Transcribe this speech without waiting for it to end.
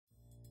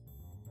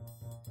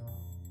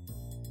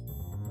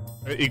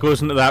He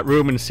goes into that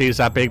room and sees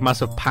that big,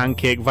 massive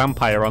pancake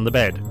vampire on the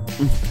bed.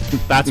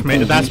 That's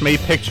me. That's me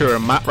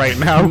picturing Matt right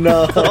now.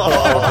 No,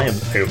 I am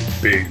a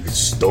big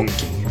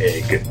stunky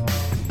egg.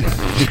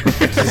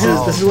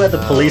 this is where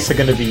the police are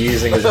going to be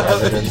using as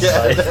evidence.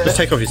 Like. Just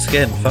take off your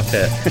skin, fuck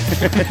it.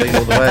 Take it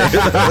all the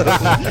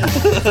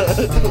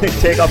way.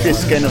 Take off your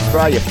skin and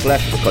fry your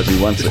flesh because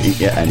he wants to eat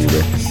you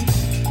anyway.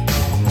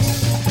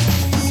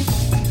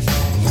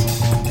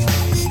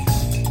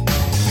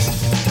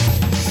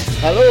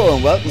 Hello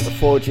and welcome to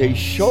 4G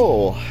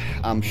Show.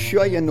 I'm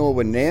sure you know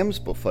our names,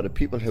 but for the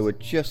people who are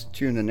just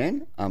tuning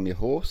in, I'm your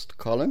host,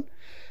 Colin.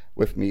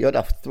 With me, you'd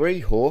have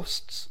three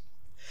hosts.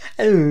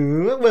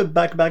 Oh, we're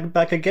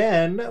back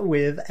again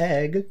with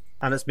Egg.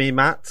 And it's me,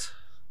 Matt.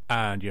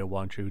 And your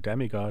one true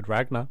demigod,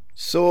 Ragnar.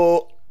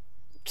 So,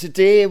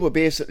 today we're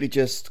basically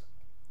just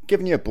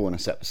giving you a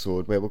bonus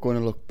episode where we're going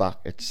to look back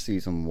at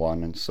season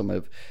 1 and some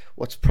of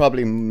what's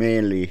probably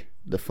mainly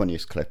the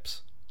funniest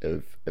clips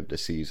of the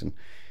season.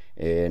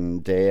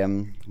 And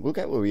we'll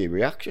get our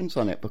reactions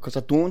on it because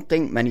I don't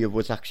think many of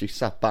us actually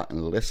sat back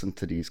and listened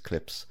to these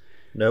clips.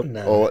 Nope.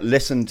 No. Or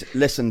listened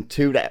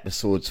to the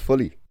episodes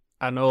fully.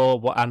 I know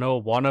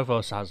one of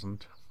us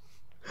hasn't.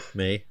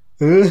 Me.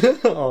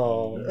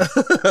 Oh.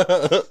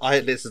 I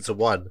listened to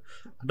one.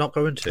 I'm not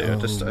going to.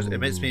 It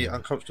makes me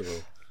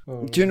uncomfortable.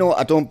 Do you know,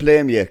 I don't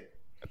blame you,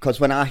 because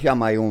when I hear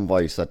my own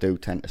voice, I do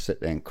tend to sit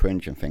there and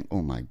cringe and think,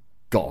 oh my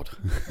God.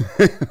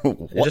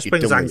 It just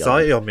brings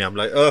anxiety on me. I'm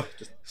like, oh.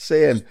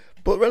 Same.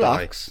 But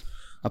relax.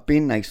 I've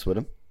been nice with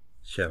him.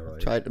 Sure, right.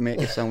 Tried to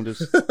make it sound as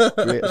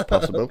great as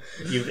possible.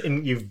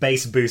 You've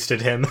bass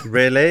boosted him.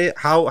 Really?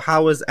 How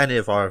has any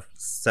of our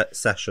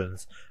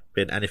sessions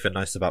been anything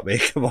nice about me?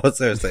 Come on,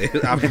 seriously.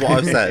 After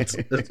what I've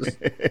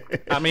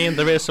said. I mean,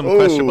 there is some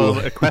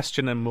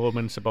questioning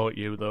moments about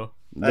you, though.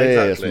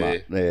 There's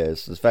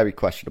very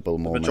questionable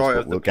The moments. majority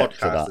But of we'll the get to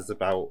podcast that. is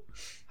about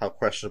how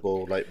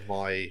questionable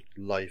my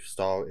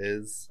lifestyle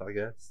is, I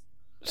guess.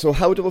 So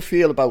how do we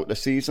feel about the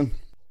season?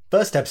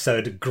 First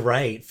episode,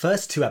 great.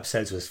 First 2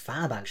 episodes was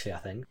fab, actually, I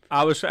think.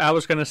 I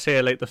was gonna say,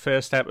 like, the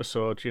first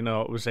episode, you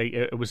know,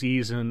 it was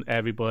easing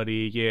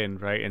everybody in,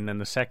 right, and then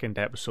the second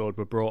episode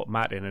we brought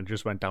Matt in and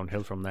just went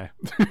downhill from there.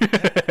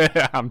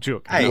 I'm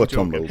joking. Hey,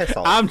 piss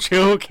off. I'm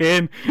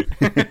joking.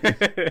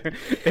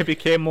 It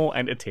became more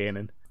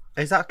entertaining.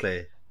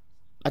 Exactly.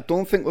 I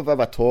don't think we've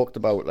ever talked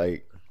about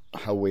like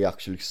how we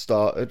actually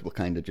started. We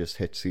kind of just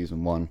hit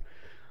season 1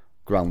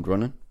 ground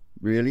running,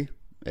 really.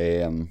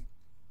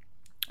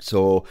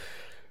 So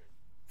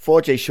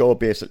 4J Show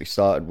basically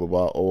started with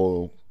what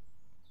all,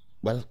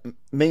 well,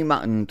 me,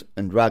 Matt and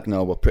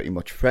Ragnar were pretty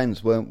much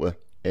friends, weren't we?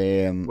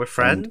 We're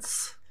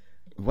friends?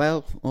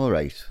 Well, all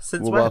right.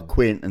 Since we when? were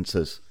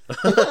acquaintances.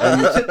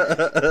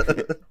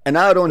 and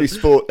I'd only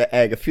spoke to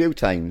Egg a few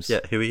times. Yeah,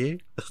 who are you?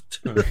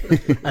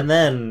 And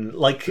then,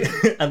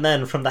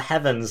 from the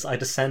heavens, I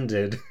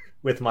descended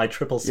with my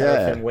triple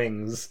seraphim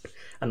wings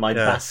and my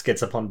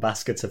baskets upon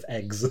baskets of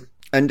eggs.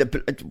 And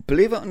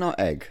believe it or not,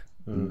 Egg,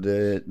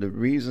 the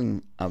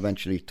reason I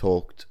eventually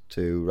talked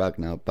to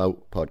Ragnar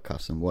about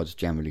podcasting was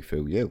generally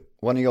through you.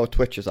 One of your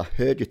Twitches, I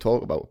heard you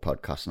talk about a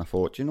podcast and I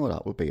thought, you know,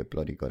 that would be a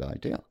bloody good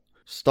idea.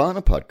 Starting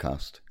a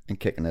podcast and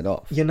kicking it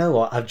off. You know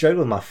what? I've joked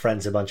with my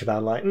friends a bunch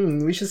about like,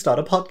 we should start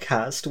a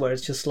podcast where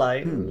it's just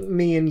like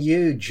me and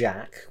you,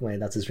 Jack. Wait,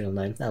 that's his real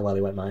name. Oh well,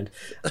 he won't mind.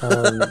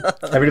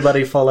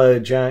 Everybody follow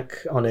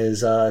Jack on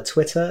his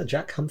Twitter,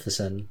 Jack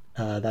Humpherson.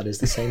 That is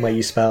the same way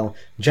you spell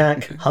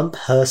Jack Hump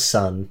her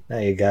son.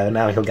 There you go.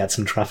 Now he'll get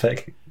some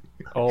traffic.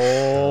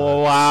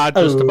 Oh,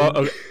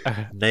 about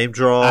Name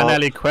drop. I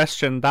nearly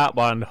questioned that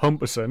one,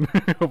 Humperson.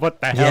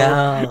 What the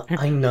hell? Yeah,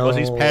 I know. Was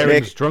his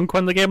parents drunk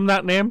when they gave him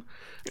that name?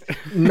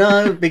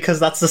 No, because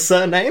that's the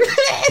surname.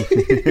 I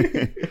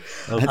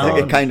think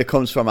it kind of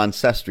comes from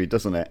ancestry,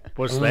 doesn't it?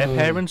 Was their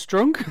parents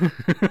drunk?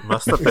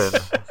 Must have been.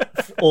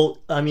 Well,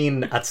 I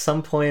mean, at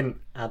some point,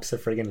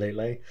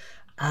 abso-friggin-lutely.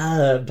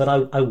 But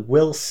I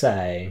will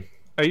say...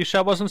 Are you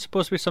sure it wasn't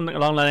supposed to be something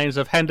along the lines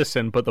of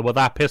Henderson, but they were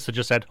that pissed they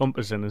just said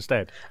Humperson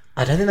instead?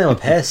 I don't think they were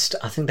pissed.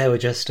 I think they were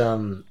just,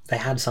 they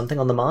had something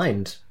on the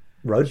mind.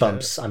 Road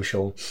bumps, I'm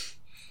sure.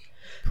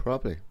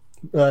 Probably.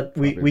 But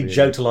we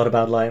joked a lot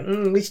about like,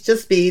 we should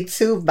just be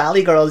 2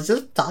 valley girls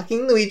just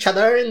talking to each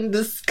other and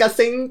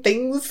discussing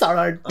things on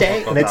our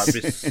day. Oh, And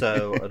that'd be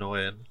so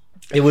annoying.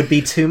 it would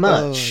be too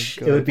much.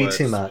 God. It would be Words.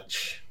 too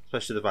much.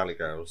 Especially the Valley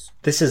Girls.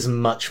 This is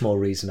much more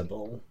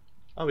reasonable.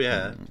 Oh,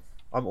 yeah.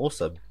 I'm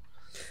awesome.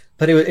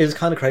 But it was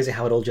kind of crazy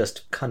how it all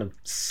just kind of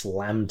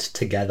slammed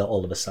together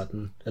all of a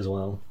sudden as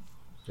well.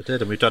 It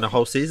did, and we've done a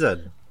whole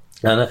season.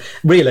 And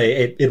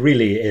really, it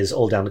really is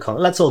all down to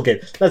Colin. Let's all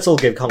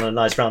give Colin a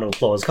nice round of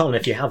applause. Colin,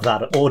 if you have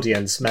that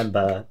audience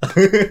member,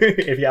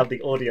 if you have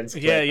the audience,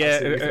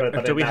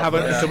 clip, Do we have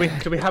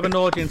an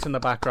audience in the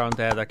background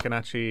there that can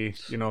actually,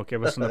 you know,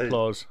 give us an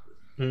applause?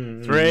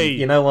 3.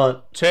 You know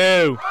what?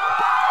 2.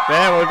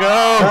 There we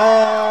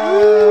go.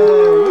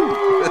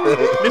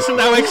 Listen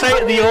how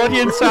excited the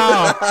audience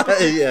are.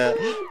 Yeah.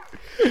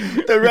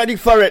 They're ready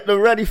for it.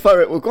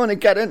 We're going to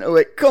get into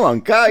it. Come on,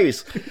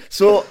 guys.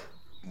 So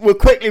we'll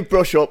quickly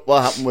brush up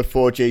what happened with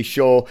 4G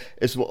Show.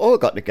 Is we all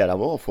got together.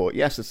 We all thought,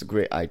 yes, it's a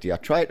great idea. I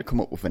tried to come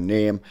up with a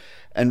name,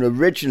 and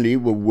originally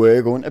we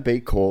were going to be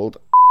called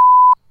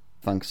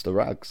Thanks to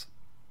Rags.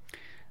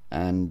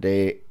 And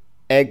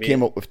Egg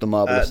came up with the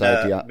marvellous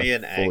idea me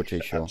of and 4G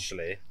Egg, Show.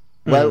 actually.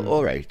 Well,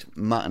 all right,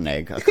 Matt and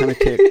Egg. I kind of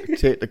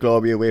take the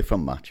glory away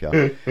from Matt,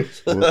 yeah.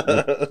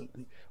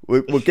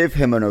 We'll give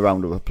him a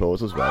round of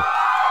applause as well.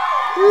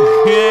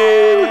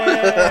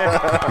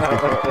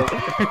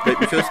 Make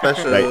me feel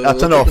special. Right,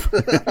 that's enough.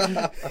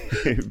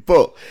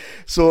 But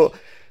so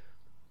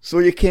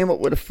you came up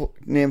with a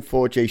name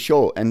 4J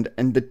Show, and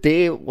the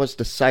day was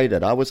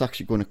decided. I was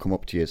actually going to come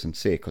up to you and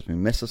say, because my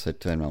missus had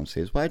turned around and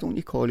says, "Why don't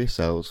you call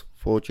yourselves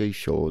 4J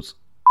Shows?"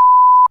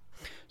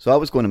 So I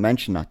was going to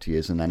mention that to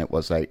you, and then it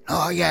was like,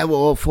 "Oh yeah, we're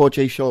all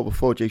 4J Show, we're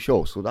 4J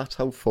Show." So that's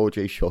how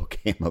 4J Show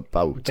came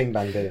about. Bing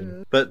bang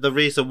boom. But the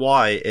reason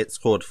why it's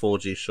called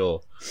 4G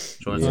Show, do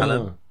you want to tell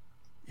him?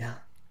 Yeah.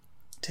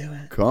 Do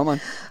it. Come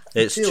on.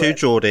 It's Do 2 it.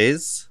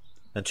 Geordies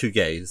and 2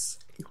 gays.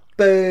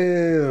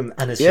 Boom.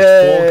 And it's just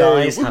Yay. 4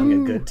 guys having a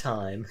Woohoo. good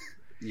time.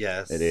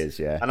 Yes. It is,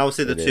 yeah. And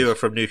obviously the It 2 is. are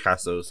from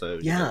Newcastle, so...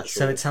 Yeah,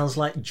 so it sounds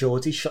like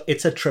Geordie Shore.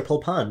 It's a triple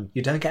pun.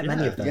 You don't get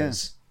many of Yeah.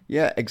 those.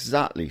 Yeah,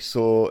 exactly.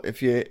 So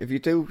if you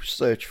do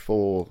search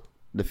for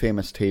the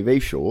famous TV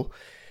show,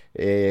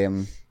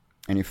 and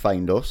you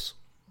find us,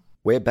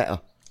 we're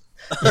better.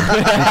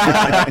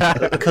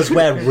 Because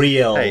we're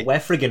real. Hey. We're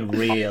friggin'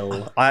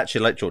 real. I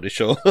actually like Geordie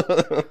Shore.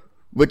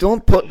 We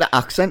don't put the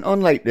accent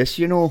on like this,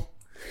 you know.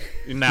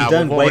 Nah, You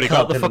don't we've already wake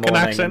got up the in the fucking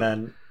morning accent.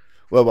 and then...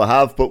 Well, we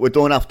have, but we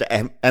don't have to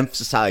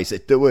emphasise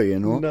it, do we? You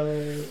know.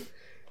 No.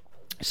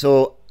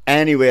 So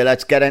anyway,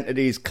 let's get into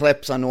these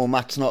clips. I know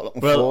Matt's not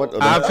looking forward to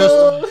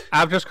Well, them.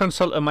 I've just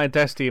consulted my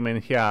desk team in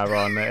here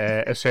on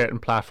a certain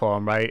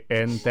platform, right?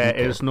 And there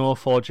is no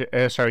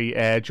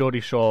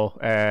Geordie Shore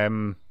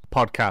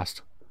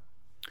podcast.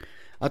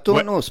 I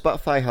don't know.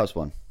 Spotify has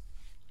one.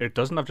 It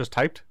doesn't. I've just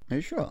typed. Are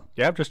you sure?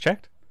 Yeah, I've just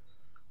checked.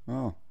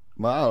 Oh,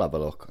 well, I'll have a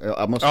look.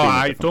 I must. Oh, be in a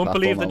I different don't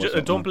believe platform or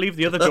don't something. believe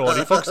the other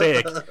Geordie. Fuck's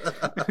sake.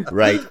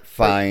 Right,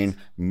 fine.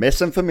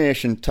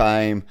 Misinformation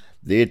time.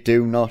 They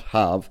do not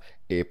have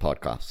a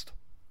podcast.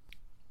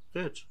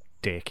 Good.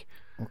 Dick.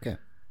 Okay.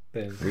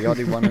 Boom. We are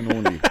the one and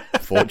only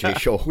 4J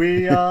show.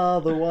 We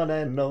are the one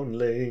and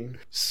only.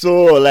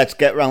 So let's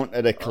get round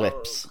to the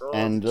clips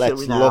and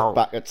let's look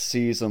back at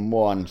season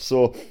 1.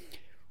 So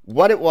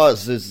what it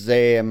was is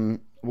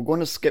we're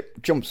going to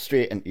jump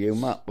straight into you,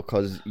 Matt,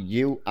 because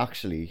you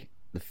actually,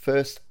 the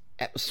first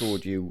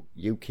episode you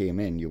came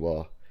in,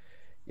 you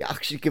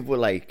actually give were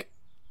like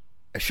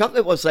a shock.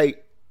 That was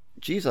like,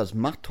 Jesus,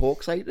 Matt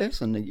talks like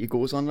this and he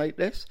goes on like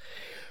this.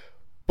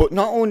 But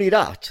not only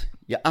that,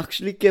 you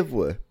actually give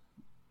her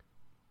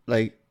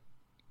like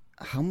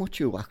how much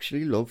you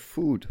actually love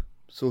food.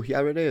 So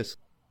here it is.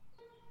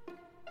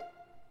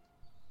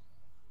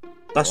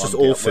 That's just I'm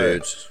all getting food.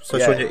 words. So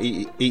it's Yeah. when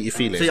you eat your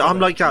feelings. See, I'm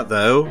like that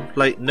though.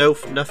 Like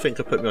nothing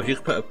could put me off. You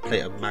could put a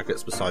plate of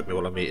maggots beside me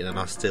while I'm eating, and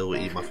I still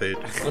eat my food.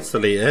 I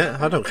still eat it.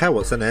 I don't care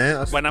what's in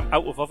it. When I'm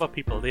out with other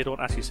people, they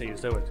don't actually say you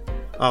do it.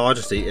 Oh, I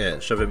just eat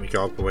it. Shove it in my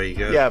gob. Away you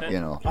go. Yeah, you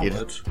know, I you'd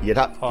would. have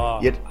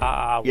you'd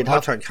I'd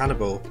have try and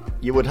cannibal.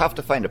 you would have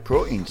to find a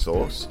protein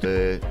source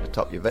to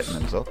top your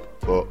vitamins up,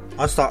 but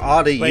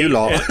I'd eat you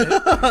lot.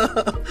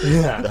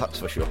 that's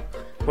for sure.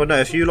 Well, no,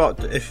 if you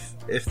lot, if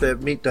the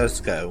meat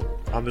does go,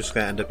 I'm just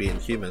going to end up eating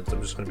humans.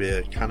 I'm just going to be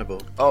a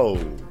cannibal. Oh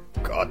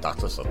God,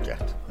 that's a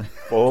subject.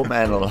 All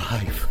men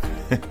alive.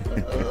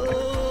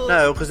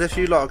 No, because if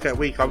you lot get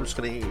weak, I'm just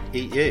going to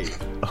eat you.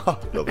 Oh,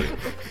 lovely.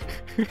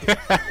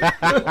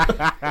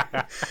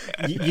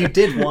 You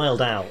did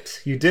wild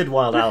out. You did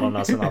wild out on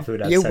us and our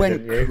food. You episode,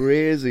 went didn't you?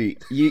 crazy.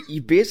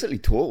 You basically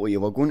told me you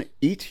were going to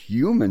eat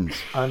humans.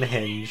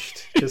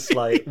 Unhinged, just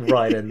like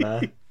right in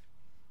there.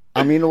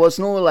 I mean, there was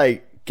no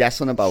like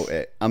guessing about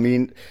it. I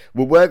mean,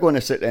 we were going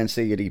to sit there and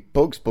say you'd eat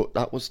bugs, but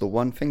that was the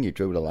one thing you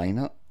drew the line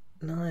at.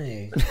 No.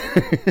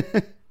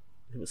 It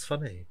was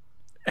funny.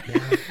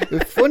 It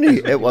was funny.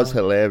 It was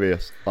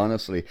hilarious,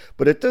 honestly.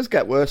 But it does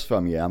get worse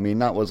from you. I mean,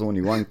 that was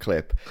only one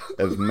clip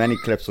of many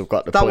clips we've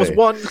got to That play. was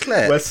one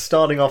clip. We're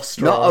starting off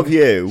strong. Not of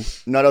you.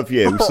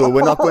 So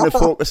we're not going to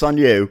focus on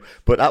you.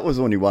 But that was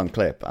only one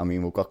clip. I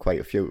mean, we've got quite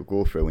a few to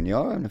go through, and you're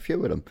on a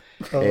few of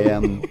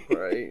them.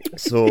 Right.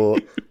 So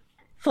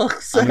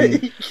Fuck's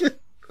sake.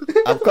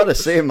 I've got to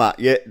say, Matt,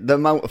 the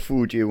amount of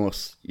food you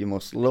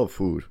must love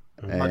food.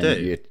 I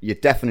do. You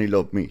definitely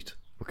love meat.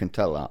 We can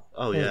tell that.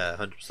 Oh yeah,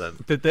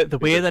 100%. The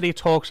way that he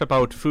talks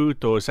about food,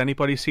 though, has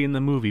anybody seen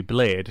the movie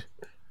Blade?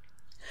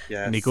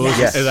 Yeah. And he goes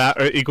Yes.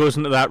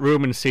 into that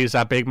room and sees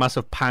that big,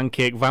 massive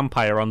pancake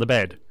vampire on the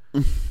bed.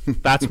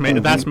 That's me.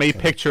 That's me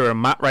picturing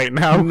Matt right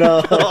now.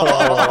 No.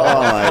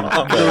 Oh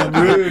my God.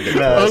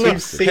 Rudeness.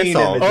 We've seen Piss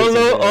off. images of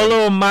it.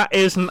 Although Matt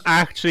isn't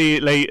actually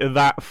like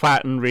that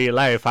fat in real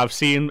life, I've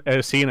seen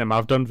him.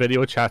 I've done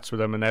video chats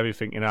with him and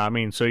everything. You know what I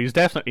mean? So he's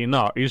definitely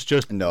not. He's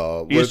just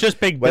No, he's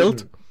just big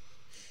built.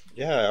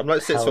 Yeah, I'm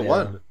like 6 Hell foot yeah.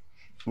 1.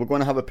 We're going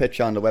to have a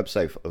picture on the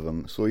website of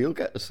him, so you'll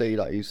get to see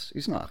that he's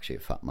not actually a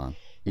fat man.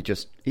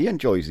 He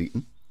enjoys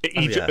eating.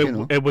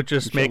 It would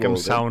just make him rolled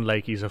in. sound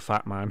like he's a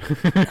fat man.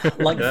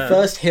 Like,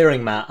 first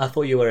hearing Matt, I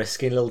thought you were a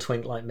skinny little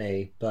twink like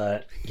me,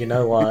 but you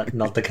know what?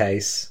 Not the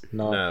case.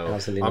 Not No,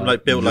 absolutely I'm not.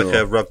 like built like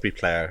a rugby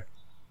player.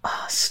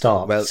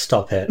 Stop. Well-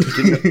 Stop it.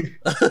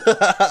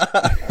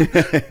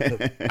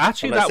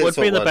 Actually, Well, that would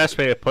be the 6'1". best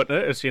way of putting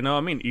it. Is, you know, what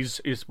I mean, he's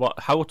what?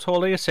 How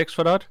tall are you? 6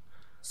 foot odd?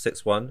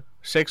 6'1".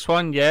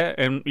 6'1", yeah,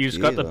 and he's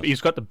got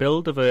Jesus. the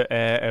build of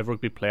a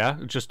rugby player.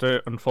 Just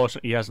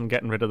unfortunately, he hasn't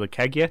gotten rid of the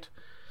keg yet.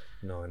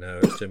 No, I know,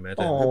 it's Jim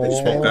Edden. Aw.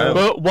 Just won't go.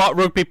 But what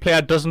rugby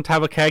player doesn't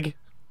have a keg?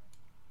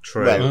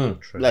 True, Well,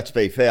 true. let's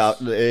be fair,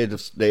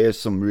 there's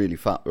some really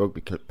fat rugby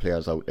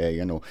players out there,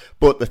 you know.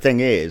 But the thing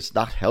is,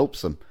 that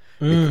helps them.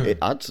 It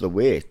adds the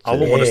weight. I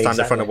wouldn't want to stand in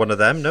exactly. front of one of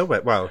them. No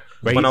way. Well,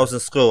 Right. when I was in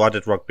school, I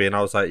did rugby, and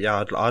I was like,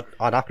 yeah,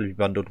 I'd happily be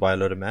bundled by a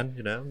load of men,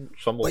 you know.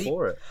 So I'm all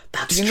for it.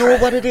 That's Do you know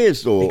true. what it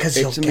is, though? Because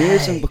it's you're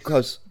amazing gay.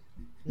 because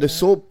they're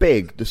so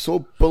big, they're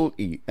so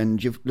bulky, and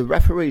the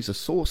referees are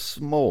so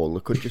small, they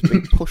could just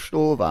be pushed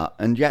over,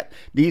 and yet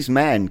these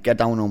men get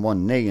down on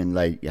one knee and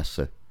like, yes,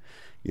 sir,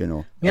 you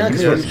know. Yeah, And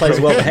because rugby players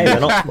are well behaved.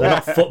 They're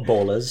not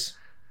footballers.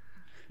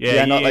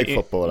 Yeah, not like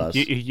footballers.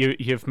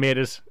 You've made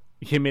us.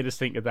 You made us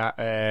think of that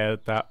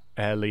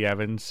Lee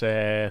Evans thing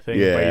where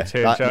yeah, he turns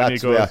around and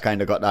that's he where I goes. kind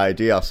of got the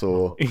idea.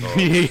 So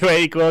Where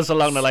he goes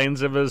along the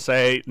lines of us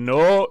say,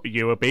 "No,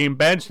 you were being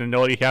benched," and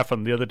all you hear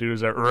from the other dude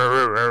is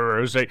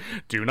like, say,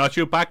 "Do not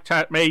you back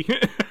chat me."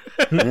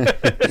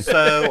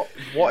 So,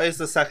 what is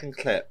the second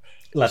clip?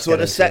 Let's So get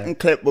the into second it.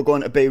 clip we're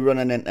going to be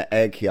running into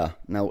Egg here.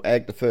 Now,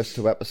 Egg, the first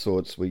 2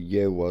 episodes with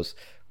you was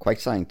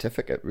quite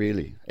scientific, it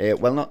really.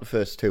 Well, not the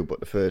first 2, but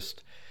the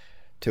first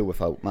 2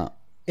 without Matt.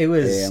 It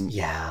was, Um,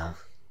 yeah.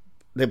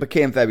 They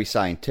became very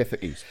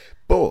scientific.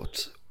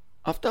 But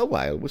after a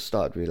while, we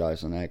started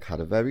realising Egg had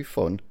a very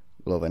fun,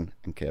 loving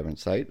and caring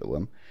side to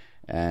him.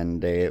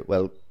 And,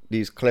 well,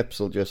 these clips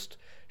will just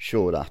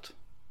show that.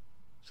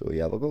 So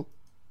here we go.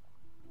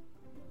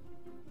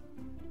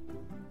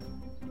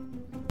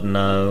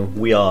 No,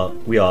 we are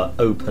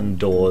open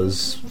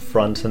doors,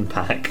 front and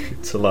back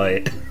to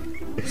like.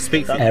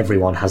 Speak for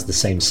Everyone has the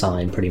same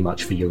sign pretty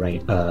much for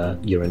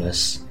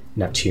Uranus,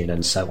 Neptune,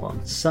 and so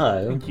on.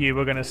 So You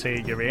were gonna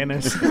say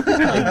Uranus. You were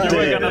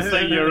gonna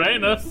say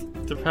Uranus.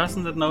 The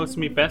person that knows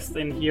me best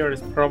in here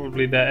is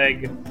probably the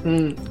egg.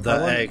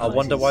 the egg. I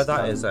wonder why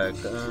that is egg.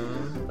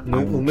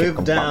 we'll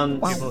move down.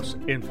 Give us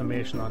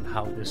information on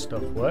how this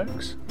stuff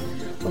works.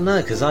 Well,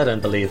 no, because I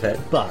don't believe it.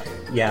 But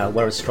yeah,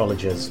 we're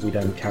astrologers. We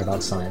don't care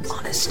about science.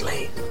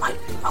 Honestly,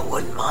 I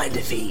wouldn't mind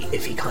if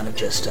he kind of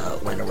just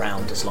went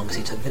around as long as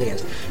he took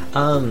videos.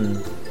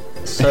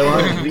 So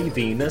I'm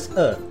Venus,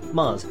 Earth,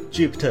 Mars,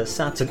 Jupiter,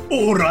 Saturn,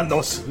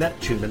 Uranus,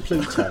 Neptune, and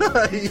Pluto.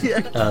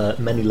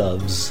 Many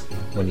loves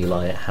when you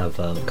like have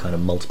kind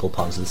of multiple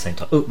parts at the same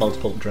time. Oh,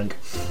 multiple drink.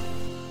 So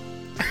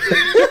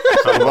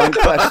one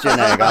question,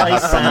 Egg, I I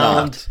have from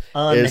sound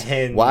that is,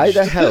 unhinged. why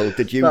the hell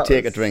did you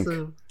take a drink?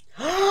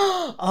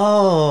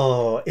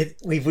 Oh,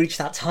 we've reached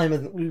that time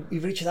of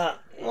we've reached that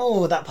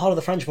part of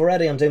the friendship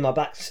already. I'm doing my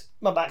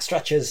back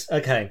stretches.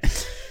 Okay,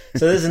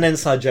 so there's an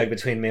inside joke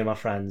between me and my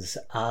friends.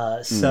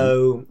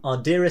 So our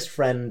dearest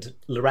friend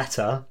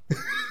Loretta.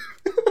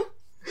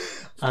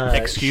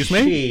 Excuse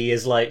me?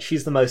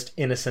 She's the most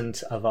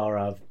innocent of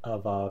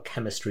our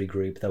chemistry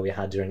group that we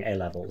had during A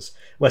levels.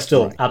 We're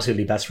still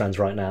absolutely best friends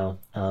right now.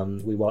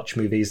 We watch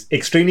movies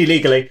extremely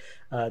legally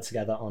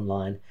together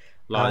online.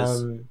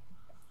 Lies.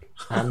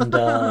 And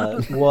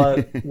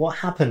what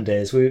happened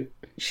is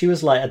she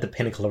was like at the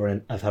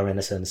pinnacle of her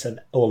innocence, and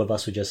all of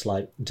us were just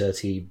like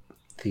dirty,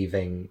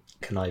 thieving,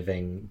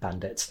 conniving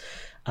bandits.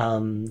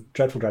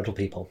 Dreadful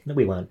people. No,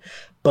 we weren't,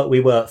 but we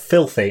were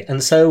filthy.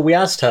 And so we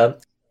asked her,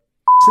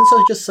 since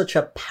you're just such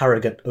a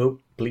paragon. Oh,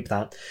 bleep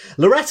that,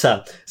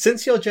 Loretta.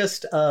 Since you're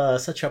just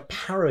such a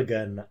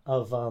paragon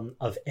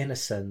of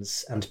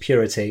innocence and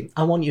purity,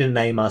 I want you to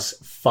name us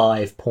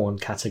 5 porn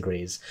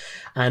categories.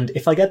 And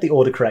if I get the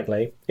order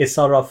correctly, it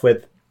started off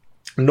with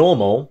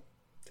normal,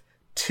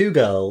 2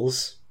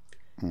 girls,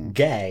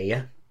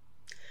 gay,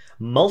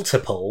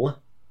 multiple,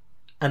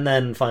 and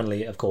then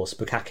finally, of course,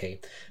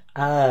 bukkake.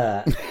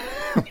 Oh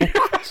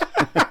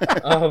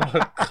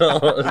my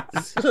god.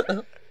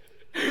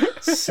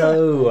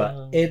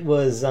 So it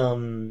was,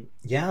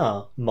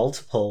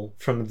 multiple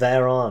from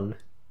there on.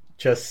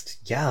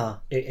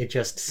 It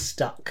just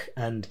stuck,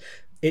 and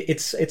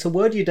it's a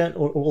word you don't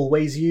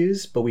always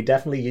use, but we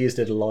definitely used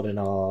it a lot in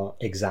our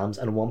exams.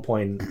 And at one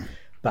point,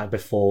 back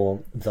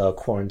before the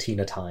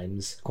Quarantina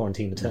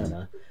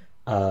Turner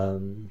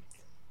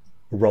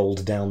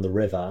rolled down the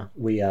river,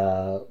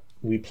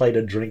 we played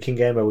a drinking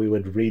game where we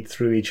would read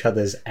through each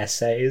other's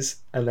essays,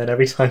 and then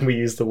every time we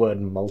used the word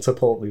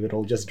multiple, we would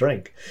all just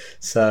drink.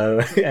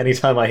 So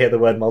anytime I hear the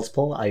word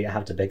multiple, I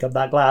have to pick up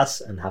that glass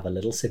and have a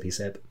little sippy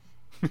sip.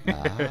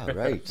 Ah,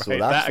 right. So Right,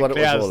 that's that what it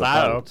was clears all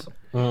that about.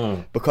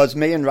 up. Because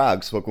me and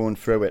Rags were going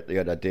through it the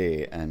other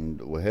day,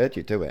 and we heard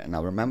you do it, and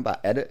I remember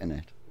editing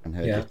it and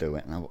heard you do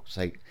it, and I was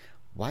like,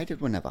 why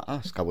did we never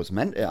ask? I was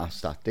meant to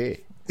ask that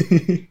day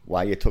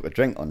why you took a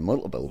drink on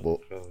multiple, but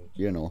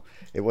you know,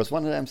 it was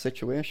one of them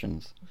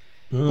situations.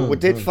 But we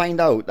did find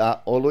out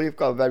that although you've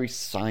got a very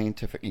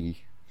scientific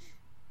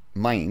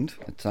mind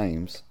at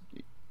times,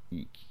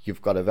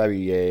 you've got a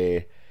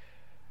very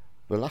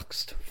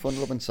relaxed,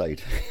 fun-loving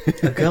side.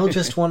 A girl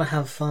just want to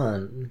have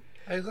fun.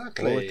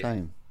 Exactly.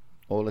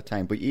 All the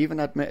time. But you even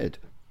admitted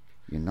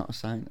you're not a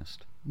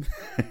scientist.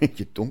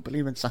 You don't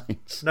believe in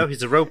science. No,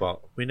 he's a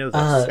robot. We know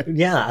this.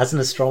 Yeah, as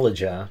an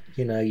astrologer,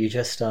 you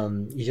just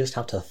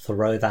have to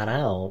throw that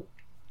out.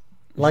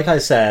 Like I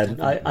said,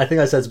 I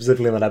think I said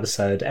specifically in that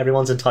episode,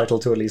 everyone's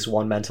entitled to at least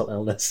one mental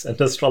illness, and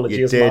astrology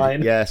You is did,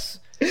 mine. yes.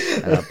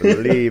 And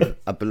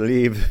I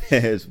believe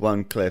there's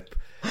one clip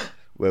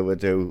where we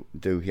do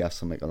hear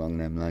something along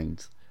them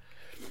lines.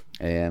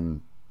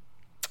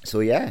 So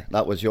yeah,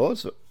 that was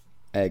yours,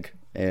 Egg.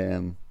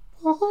 I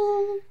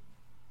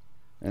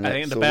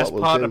think the best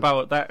part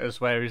about that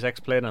is where he's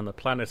explaining the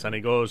planets and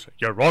he goes,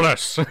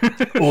 Uranus! I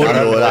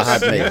know,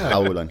 that had me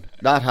howling.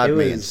 That had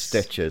me in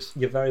stitches.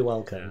 You're very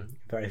welcome.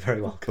 Very,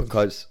 very welcome.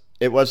 Because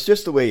it was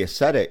just the way you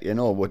said it,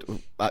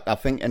 I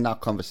think in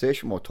that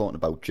conversation we were talking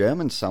about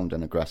Germans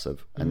sounding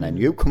aggressive, and then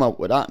you come out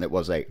with that and it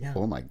was like,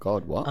 oh my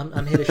god, what?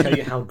 I'm here to show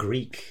you how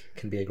Greek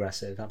can be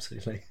aggressive,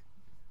 absolutely.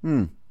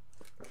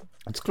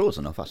 It's close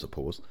enough, I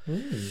suppose.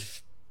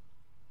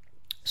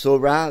 So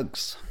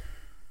Rags.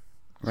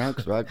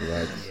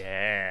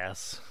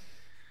 Yes.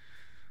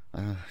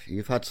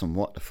 You've had some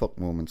what the fuck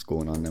moments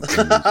going on there.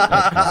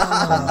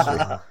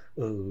 100%.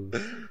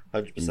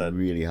 You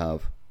really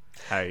have.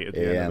 Hey, at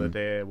the end of the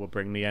day, we'll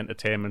bring the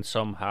entertainment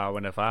somehow,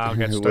 and if I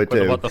get stuck with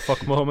the what the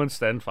fuck moments,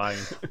 then fine.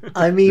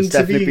 I mean, There's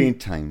definitely been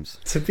times.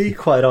 To be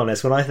quite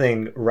honest, when I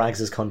think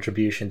Rags'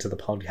 contribution to the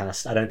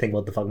podcast, I don't think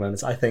what the fuck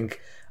moments. I think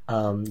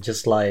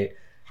just like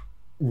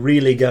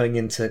really going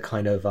into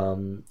kind of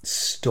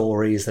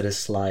stories that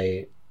is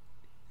like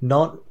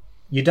not,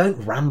 you don't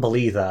ramble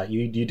either.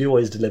 You do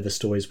always deliver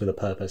stories with a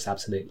purpose,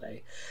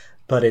 absolutely.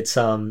 But it's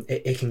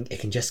it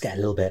can just get a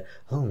little bit,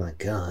 oh my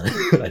god,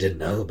 I didn't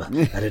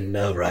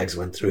know Rags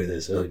went through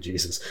this. Oh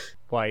Jesus.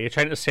 Why, you're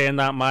trying to say in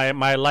that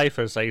my life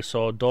is like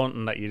so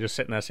daunting that you're just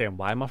sitting there saying,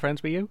 why am I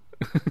friends with you?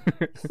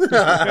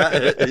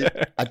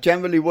 I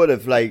generally would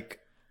have like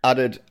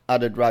added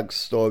Rag's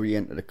story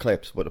into the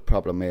clips, but the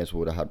problem is we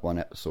would have had one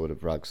episode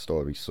of Rag's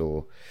story,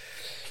 so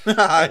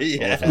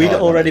Yeah. We'd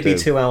already be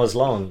 2 hours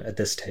long at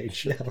this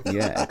stage.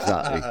 Yeah,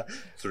 exactly.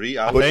 3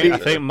 hours. I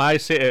think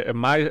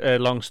my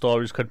long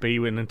stories could be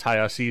an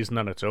entire season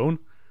on its own.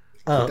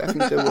 Oh,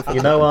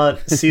 you know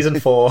what? Season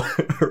 4,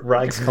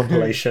 Rags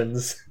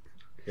compilations.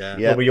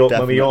 Yeah,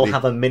 when we all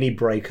have a mini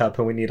breakup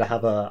and we need to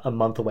have a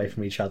month away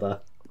from each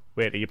other.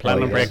 Wait, are you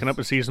planning on breaking up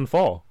in season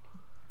 4?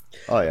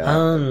 Oh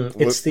yeah.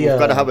 It's we've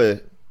got to have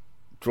a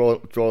draw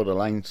the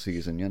line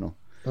season, you know.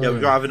 Yeah,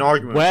 we've got to have an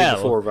argument between the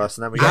four of us,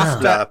 and then we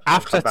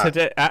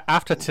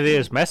after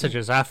today's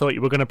messages, I thought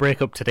you were going to break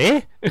up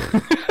today.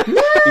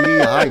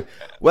 Yeah.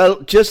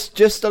 Well, just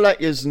to let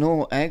you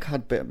know, Egg had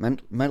a bit of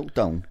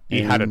meltdown.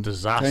 He had a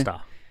disaster.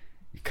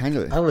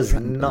 I was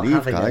not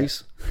having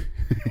guys.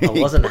 it. I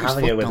wasn't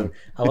having it with him.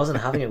 I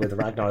wasn't having it with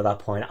Ragnar at that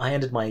point. I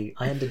ended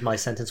my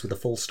sentence with a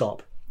full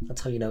stop.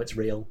 That's how you know it's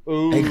real.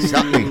 Ooh.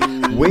 Exactly.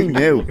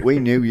 We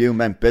knew you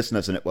meant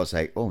business, and it was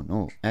like, oh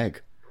no,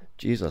 Egg.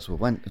 Jesus,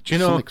 went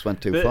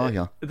too far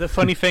here. The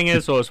funny thing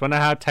is, though, is when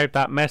I had typed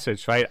that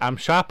message, right, I'm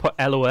sure I put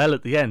LOL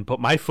at the end, but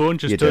my phone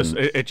just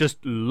it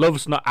just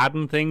loves not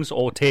adding things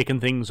or taking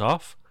things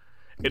off.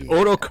 It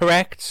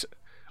auto-corrects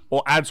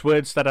or adds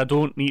words that I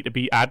don't need to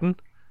be adding.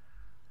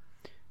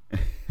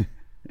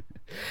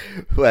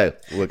 Well,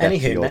 we'll get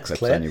Anywho, to your next clips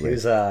clip. anyway.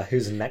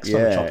 Who's next on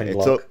the chopping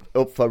block? It's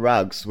up for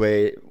Rags,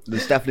 where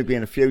there's definitely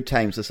been a few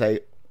times to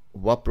say,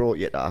 what brought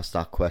you to ask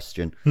that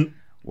question?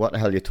 What the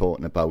hell are you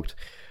talking about?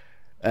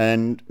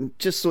 And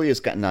just so you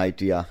get an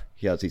idea,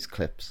 here's these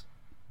clips.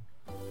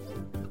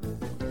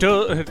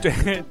 Does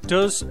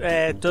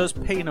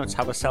Peanuts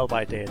have a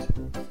sell-by date?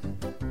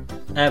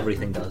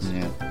 Everything does.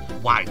 Yeah.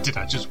 Why did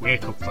I just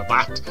wake up for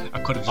that? I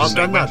could have just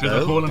went through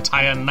the whole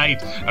entire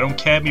night. I don't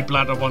care if my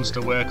bladder wants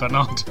to work or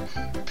not.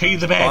 Pee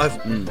the bed.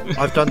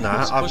 I've done that.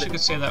 I suppose you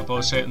could say that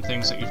about certain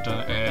things that you've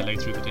done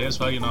like through the day as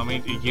well. You know what I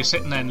mean? You're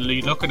sitting there and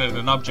you're looking at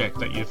an object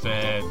that you've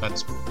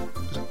that's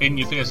in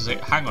your face and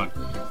say, hang on,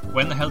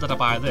 when the hell did I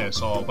buy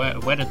this? Or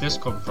where did this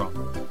come from?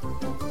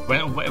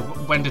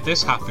 When did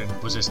this happen?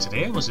 Was this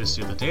today? Was this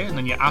the other day? And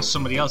then you ask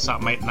somebody else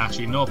that mightn't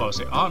actually know about it.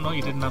 Say, oh no,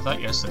 you didn't have that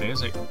yesterday.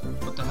 It's like,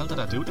 what the hell did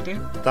I do today?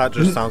 That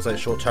just sounds like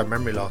short-term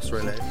memory loss,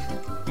 really.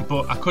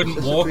 But I couldn't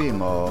Is this walk. a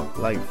dream or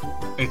life?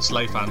 It's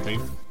life and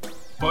dream.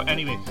 But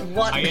anyway,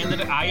 I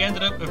ended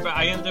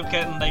up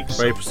getting like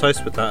Very precise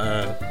with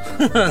that.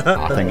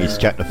 I think he's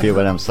checked a few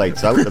of them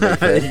sites out. To be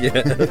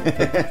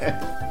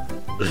fair.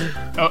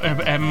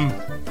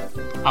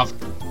 I've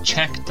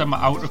checked them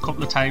out a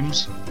couple of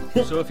times.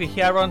 So if you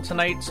hear on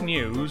tonight's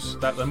news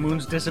that the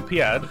moon's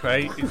disappeared,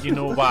 right, you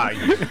know why.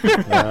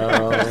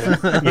 Well,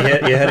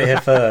 you heard it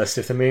here first.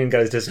 If the moon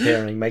goes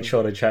disappearing, make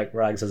sure to check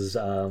Rags's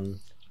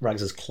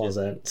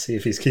closet, see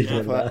if he's keeping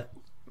it there.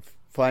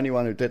 For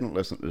anyone who didn't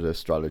listen to the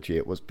astrology,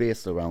 it was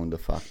based around the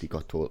fact he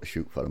got told to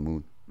shoot for the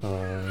moon.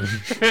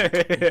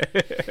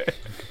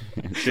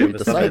 Shooting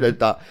decided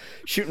that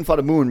shooting for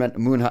the moon meant the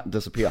moon had to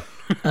disappear.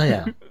 Oh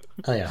yeah,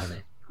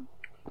 honey.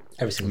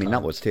 Every single time.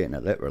 That was taking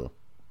it literal.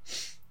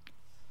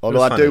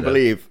 Although I do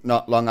believe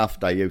not long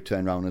after you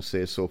turn around and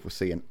say so for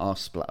seeing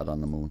arse splattered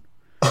on the moon.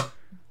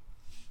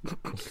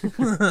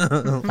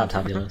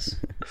 Fantabulous.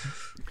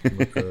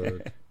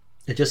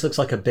 It just looks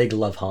like a big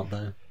love heart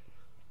though.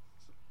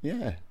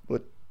 Yeah,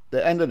 but at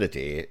the end of the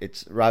day,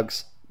 it's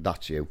Rags,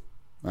 that's you.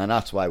 And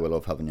that's why we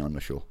love having you on the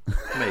show.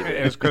 Maybe.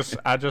 It's because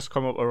I just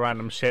come up with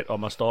random shit or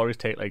my stories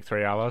take like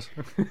 3 hours.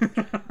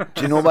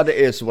 Do you know what it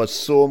is? Was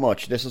so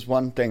much. This is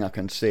one thing I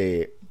can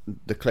say.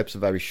 The clips are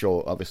very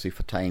short, obviously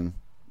for time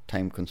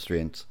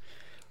constraints.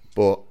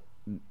 But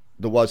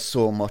there was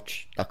so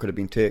much that could have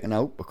been taken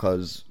out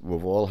because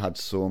we've all had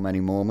so many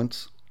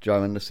moments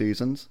during the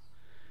seasons.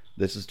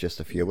 This is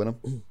just a few of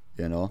them,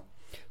 you know.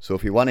 So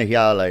if you want to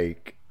hear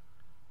like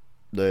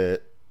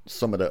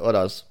some of the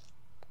others,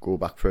 go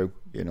back through,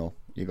 you know.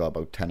 You got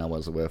about 10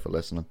 hours worth of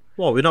listening.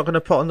 What, we're not going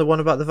to put on the one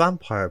about the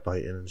vampire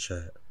biting and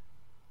shit?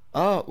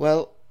 Oh,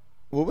 well,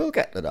 we will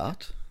get to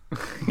that.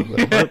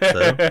 I hope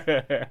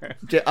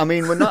so. I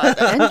mean, we're not at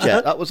the end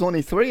yet. That was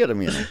only 3 of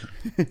them, you know.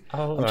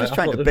 I'm just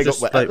trying to big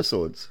up with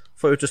episodes. I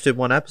thought we just did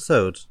one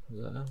episode.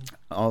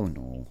 Oh,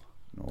 no,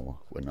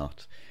 we're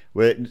not.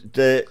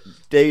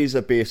 These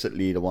are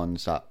basically the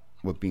ones that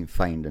we've been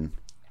finding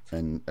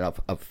and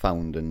I've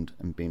found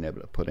and been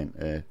able to put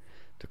into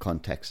the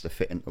context to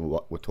fit into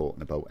what we're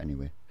talking about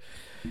anyway.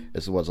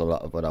 As there was a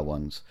lot of other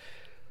ones.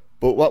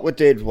 But what we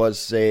did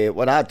was,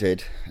 what I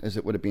did, as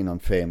it would have been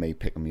unfair me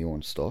picking my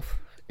own stuff,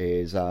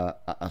 is I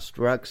asked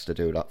Rags to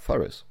do that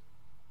for us.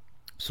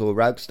 So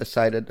Rags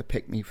decided to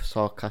pick me for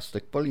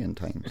sarcastic bullying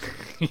times.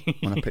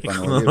 When I picked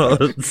on all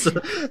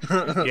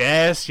you.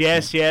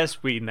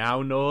 Yes, we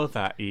now know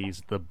that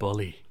he's the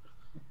bully.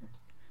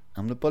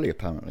 I'm the bully,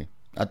 apparently.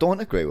 I don't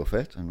agree with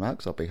it, and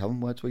Rags, I'll be having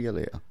words with you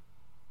later.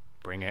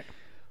 Bring it.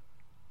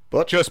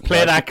 But just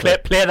play that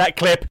clip.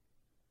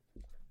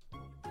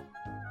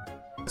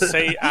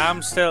 See,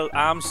 I'm still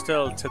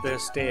to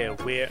this day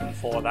waiting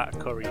for that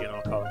curry, you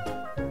know,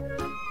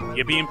 Colin.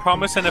 You've been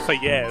promising it for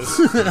years.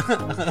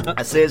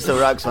 I says to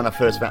Rags when I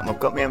first met him, I've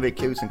got my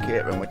MVQs in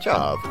catering, which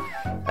I have.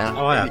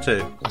 I have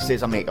too. I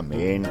says I make a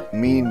mean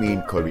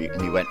curry,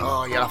 and he went,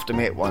 oh, you'll have to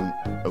make one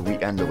a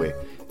weekend away.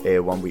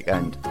 One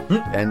weekend.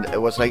 And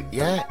it was like,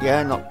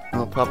 yeah,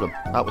 no problem.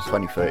 That was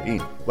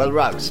 2013. Well,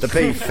 Rags, to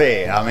be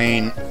fair, I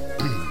mean,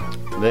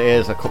 there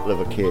is a couple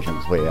of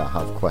occasions where I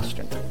have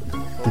questioned.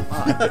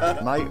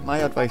 My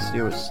advice to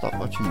you is stop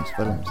watching these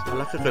films. I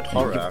like a good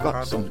horror. You've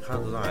got can't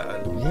deny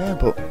it. Yeah,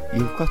 but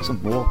you've got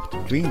some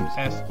warped dreams.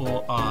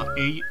 FORE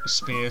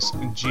space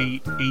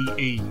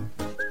GEE.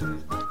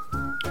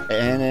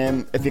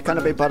 And if you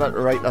can't be bothered to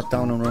write that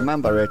down and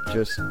remember it,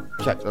 just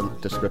check the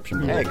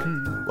description. Egg.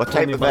 What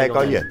type of egg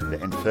are you? The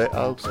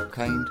infertile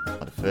kind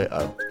or the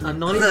fertile? I'm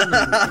not even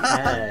an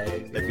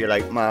egg. If you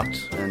like Matt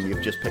and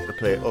you've just picked the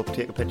plate up,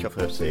 take a picture of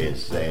her,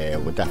 says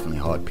we're definitely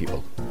hard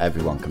people.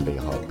 Everyone can be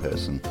a hard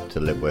person to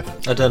live with.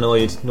 I don't know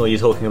what you're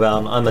talking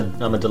about.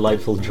 I'm a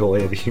delightful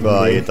joy of a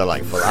human being. You're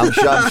delightful. I'm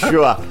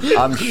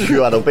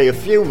sure there'll be a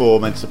few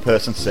moments a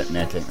person sitting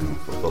there thinking,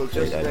 we'll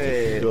just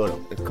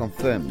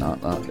confirm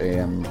that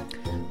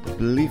the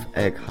belief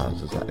Egg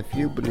has is that if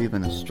you believe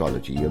in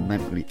astrology, you're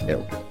mentally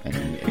ill. And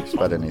he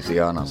spread in his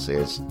ear and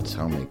says,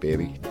 tell me,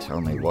 baby, tell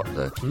me what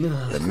the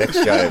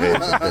mixture of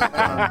it is.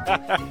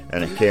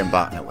 And it came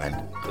back and it went,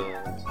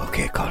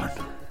 okay, Colin.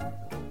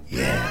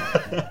 Yeah.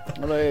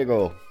 Well, there you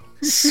go.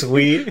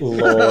 Sweet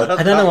Lord.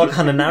 I don't know what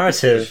kind of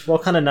narrative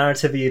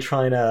are you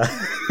trying to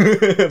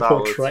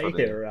portray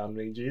here around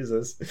me,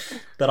 Jesus.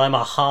 That I'm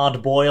a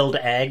hard-boiled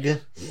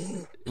egg?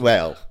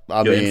 Well,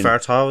 You're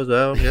infertile as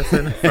well, I'm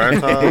guessing.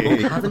 Fertile.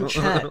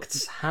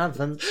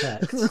 Haven't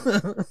checked.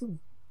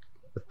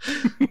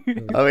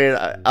 I mean,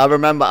 I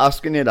remember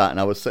asking you that and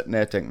I was sitting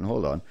there thinking,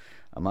 hold on,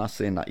 am I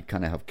saying that you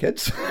can't have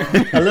kids?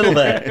 A little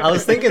bit. I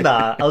was thinking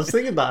that.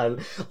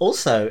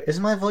 Also, is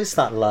my voice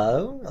that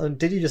low? Or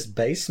did you just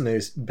bass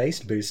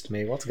boost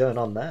me? What's going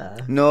on there?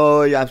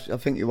 No, yeah, I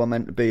think you were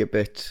meant to be a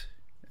bit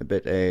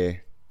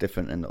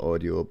different in the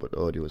audio, but the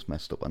audio was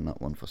messed up on that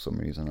one for some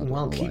reason. I don't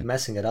know keep why.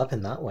 Messing it up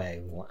in that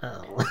way.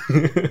 Wow.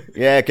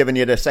 Yeah, giving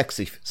you the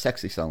sexy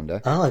sounder.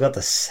 Oh, I got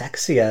the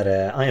sexy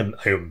edit. I am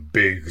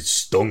big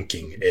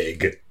stonking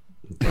egg.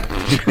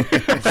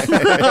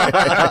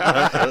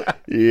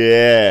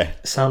 Yeah.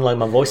 Sound like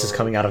my voice is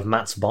coming out of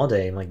Matt's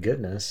body. My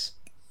goodness.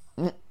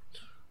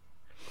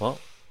 What?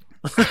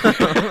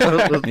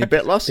 You're a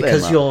bit lost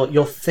because there,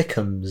 you're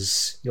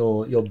thickums.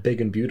 You're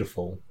big and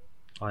beautiful.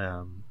 I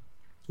am.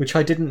 Which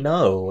I didn't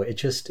know. It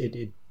just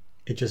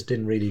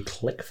didn't really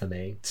click for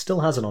me. It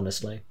still hasn't,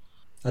 honestly.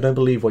 I don't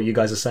believe what you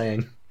guys are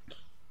saying.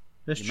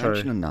 It's You're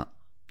mentioning that.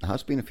 There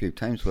has been a few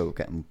times where we're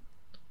getting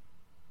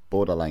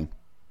borderline.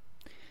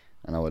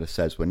 And I would have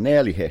said we're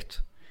nearly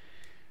hit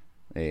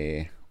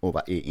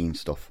over 18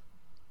 stuff.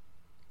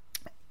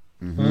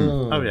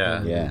 Mm-hmm. Oh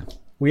yeah. Yeah.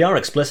 We are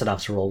explicit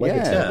after all.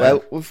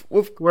 Well,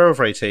 we're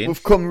over 18.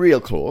 We've come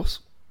real close.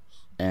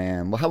 We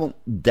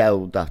haven't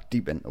delved that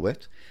deep into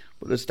it.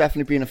 but there's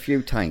definitely been a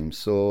few times.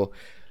 So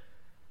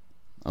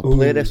I'll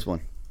play this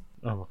one.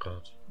 Oh my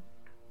god.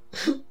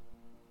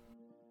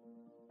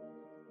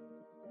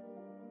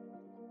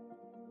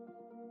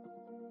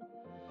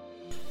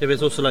 Yeah, but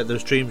it's also like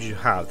those dreams you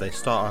have. They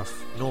start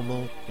off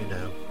normal, you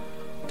know,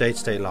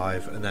 day-to-day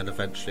life, and then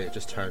eventually it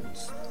just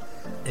turns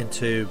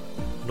into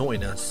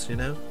naughtiness, you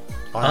know?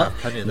 I have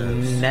plenty of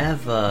those.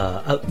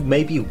 Never.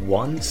 Maybe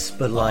once,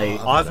 but like...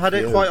 I've had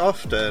it quite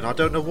often. I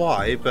don't know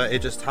why, but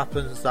it just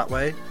happens that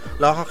way.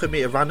 Like I could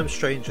meet a random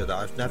stranger that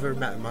I've never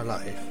met in my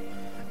life,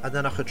 and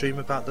then I could dream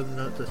about them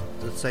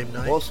the same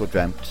night. Also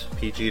dreamt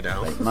PG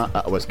now.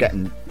 I was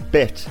getting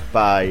bit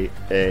by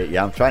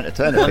I'm trying to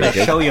turn it. Let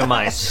me show you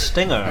my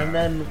stinger. And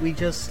then we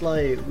just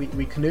like we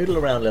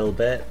canoodle around a little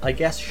bit. I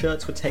guess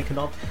shirts were taken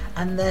off,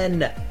 and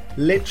then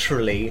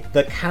literally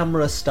the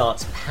camera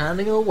starts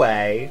panning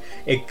away.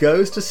 It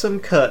goes to some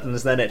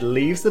curtains, then it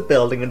leaves the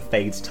building and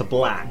fades to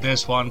black.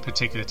 This one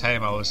particular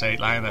time I was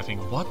lying there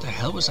thinking, what the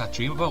hell was that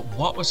dream about?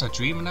 What was I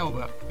dreaming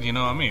about? You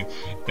know what I mean?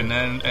 And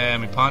then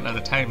my partner at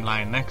the time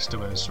lying next to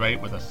us,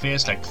 right, with a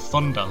face like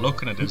thunder,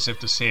 looking at it as if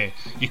to say,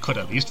 you could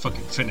at least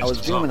fucking finish I was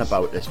this dreaming off.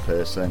 about this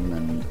person,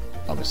 and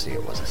obviously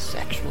it was a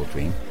sexual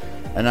dream.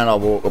 And then I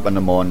woke up in the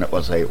morning, it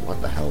was like,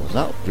 what the hell was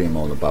that dream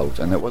all about?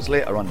 And it was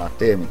later on that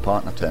day, my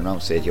partner turned around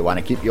and said, you want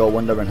to keep your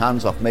wandering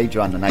hands off me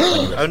during the night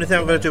when you... The only thing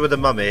I'm going to do with the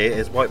mummy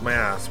is wipe my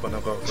ass when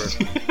I've got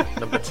for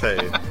number 2.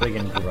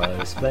 Friggin'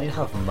 gross. They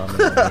have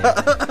mummy on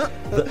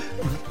here.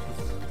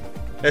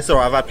 It's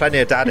alright, I've had plenty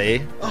of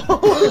daddy.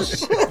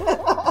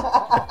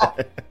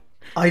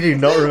 I do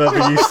not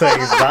remember you saying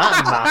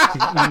that,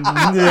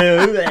 Matt.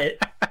 No.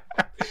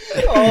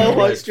 Oh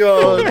my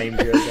god. Named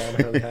you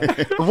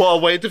again. What a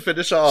way to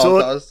finish off. So,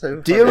 That was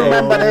so do you funny.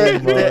 remember Oh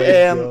my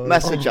the God.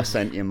 message I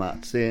sent you,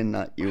 Matt, saying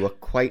that you were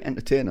quite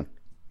entertaining?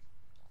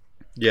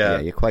 Yeah.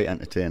 You're quite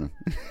entertaining.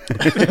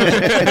 These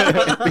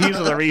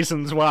are the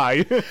reasons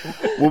why.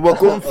 We were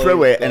going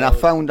through it, and I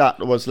found that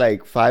there was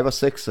like 5 or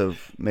 6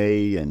 of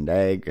me and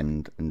Egg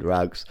and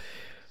Rags,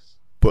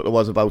 but there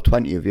was about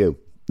 20 of you.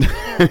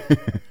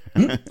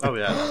 Oh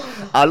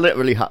yeah. I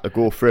literally had to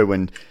go through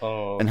and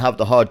have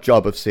the hard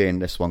job of saying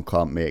this one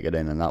can't make it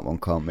in and that one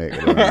can't make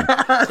it in.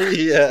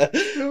 Yeah.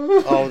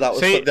 Oh, that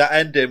was See- that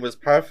ending was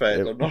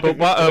perfect. I'm not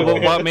But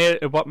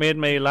even what made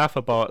me laugh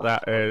about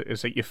that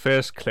is that your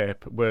first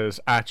clip was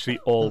actually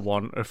all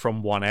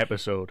from one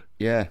episode.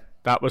 Yeah.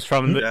 That was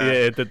from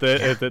Yeah.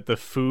 the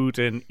food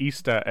and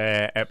Easter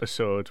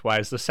episode,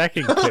 whereas the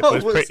second clip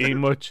was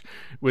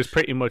Was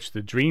pretty much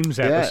the dreams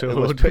Yeah, episode. it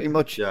was pretty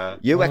much Yeah.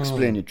 you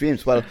explain your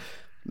dreams. Well,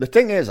 the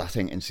thing is, I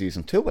think in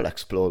season 2 we'll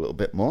explore a little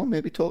bit more,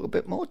 maybe talk a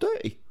bit more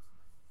dirty.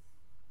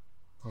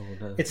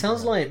 It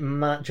sounds like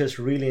Matt just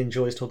really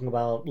enjoys talking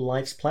about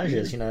life's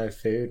pleasures, you know,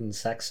 food and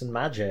sex and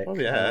magic. Oh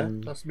yeah.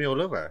 That's me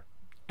all over.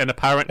 and There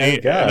apparently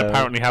you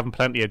go. having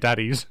plenty of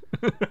daddies.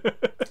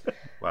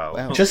 Wow.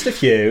 Well, Just a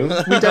few.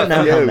 We don't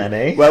know how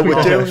many. well, we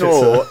don't do if it's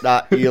know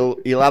that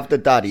he'll have the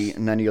daddy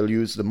and then he'll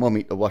use the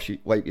mummy to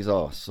wipe his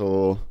arse.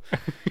 So,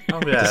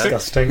 Oh yeah.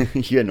 disgusting.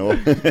 you know.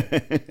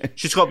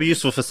 She's got to be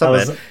useful for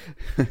That something.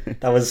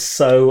 was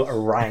so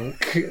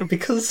rank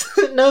because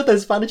no,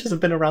 those bandages have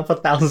been around for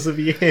thousands of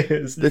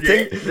years. The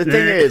thing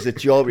is,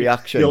 it's your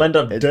reaction. You'll end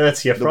up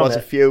dirtier There from was a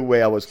it. few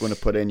where I was going to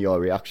put in your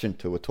reaction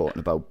to it,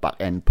 talking about back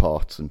end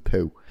parts and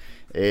poo,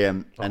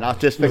 and I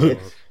just think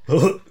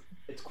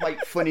it's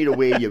quite funny the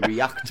way you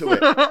react to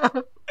it.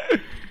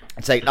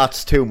 It's like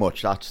that's too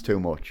much,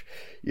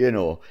 you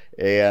know.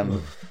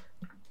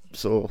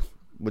 So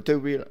we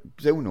do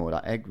know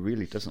that Egg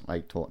really doesn't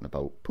like talking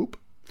about poop,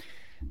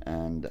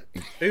 and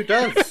Who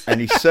does?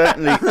 he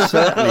certainly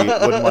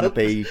wouldn't want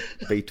to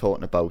be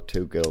talking about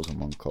 2 girls in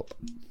 1 cup.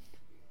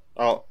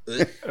 Oh,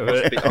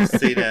 I've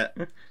seen it.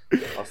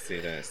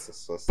 It's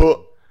disgusting.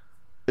 But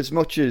as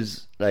much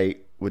as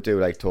like we do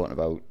like talking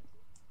about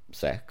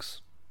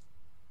sex,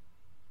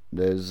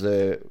 there's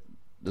a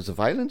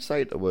violent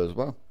side to it as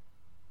well.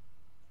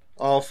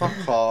 Oh,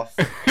 fuck off.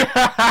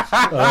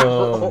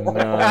 Oh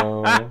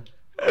no.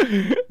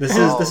 This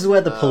is where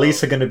the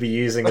police are going to be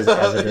using as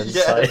evidence.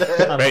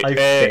 Yeah. I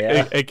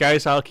fear.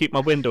 Guys, I'll keep my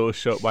windows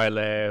shut while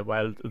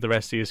the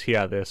rest of you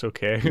hear this.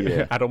 Okay,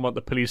 Yeah. I don't want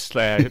the police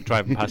driving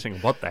passing.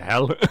 What the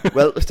hell?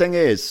 Well, the thing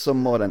is,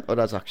 some more than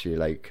others actually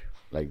like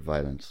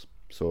violence.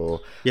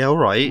 So, Yeah, all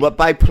right. well,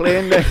 by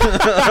playing this,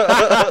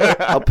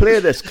 I'll play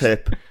this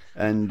clip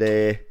and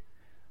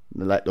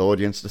let the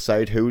audience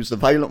decide who's the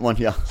violent one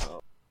here.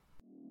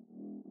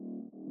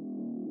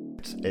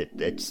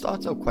 It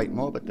starts out quite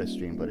morbid, this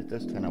stream, but it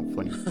does turn out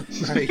funny.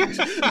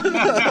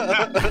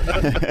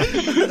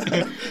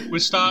 We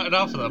started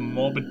off with a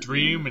morbid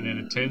dream, and then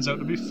it turns out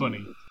to be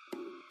funny.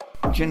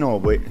 Do you know,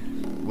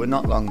 we're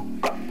not long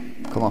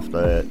come off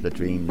the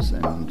dreams,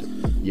 and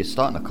you're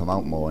starting to come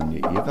out more, and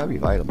you're a very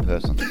violent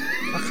person.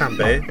 I can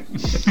be.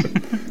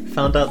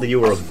 Found out that you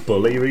were a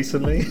bully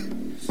recently.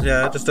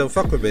 Yeah, just don't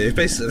fuck with me,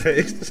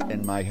 basically.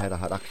 In my head, I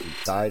had actually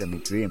died in my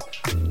dream.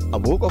 I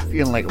woke up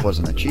feeling like it was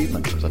an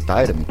achievement because I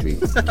died in my dream.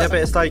 Yeah, but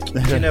it's like,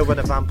 you know when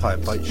a vampire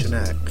bites your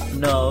neck?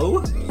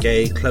 No.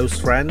 Gay close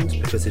friend,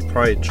 because he'd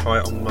probably try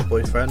it on my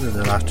boyfriend and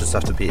then I just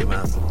have to beat him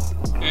up.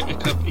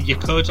 You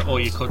could or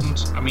you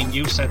couldn't. I mean,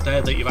 you said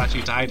there that you've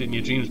actually died in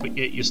your dreams, but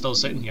you're still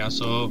sitting here,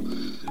 so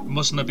it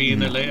mustn't have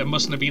been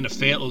a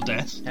fatal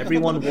death.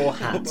 Everyone wore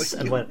hats,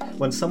 and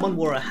when someone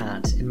wore a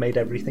hat, it made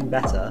everything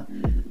better.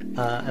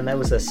 And there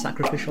was a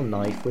sacrificial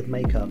knife with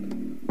makeup.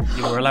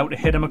 You were allowed to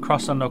hit him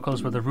across the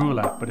knuckles with a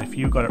ruler, but if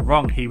you got it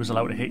wrong, he was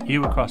allowed to hit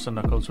you across the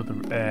knuckles with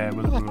a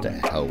ruler. What the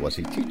hell was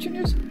he teaching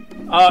us?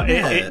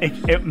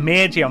 It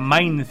made your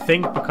mind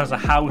think because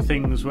of how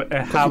things were,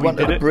 how You we wanted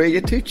did to it. break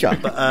your teacher.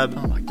 But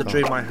the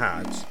dream I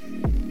had,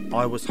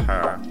 I was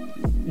her.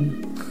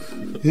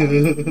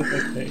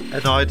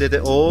 And I did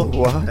it all.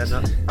 What?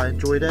 And I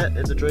enjoyed it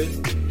in the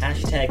dream.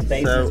 Hashtag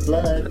baby's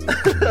blood.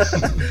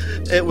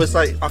 It was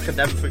like, I can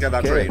never forget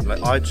that Okay. dream.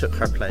 Like, I took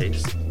her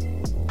place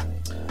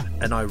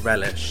and I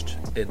relished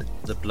in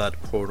the blood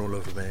pouring all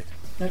over me.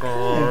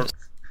 Oh,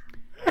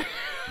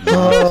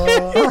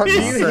 Do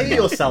you hear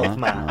yourself,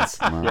 Matt?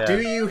 Yeah.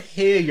 Do you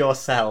hear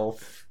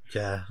yourself?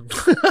 yeah.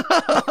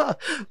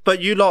 But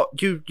you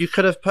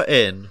could have put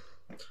in,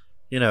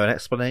 an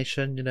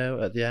explanation,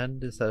 at the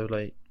end instead of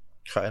like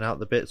cutting out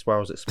the bits where I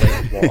was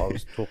explaining what I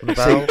was talking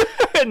about.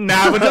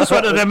 Nah, we just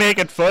wanted to make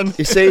it fun.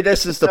 You see,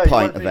 this is the No, you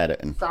point want of me to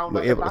editing. sound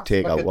We're like able a to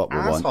take out fucking what we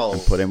want asshole.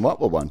 and put in what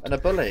we want. And a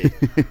bully.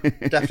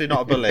 Definitely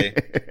not a bully.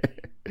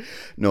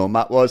 No,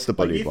 Matt was the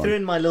But bullied you one. threw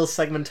in my little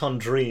segment on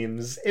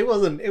dreams. It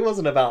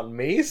wasn't about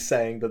me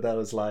saying that there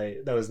was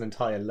an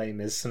entire Les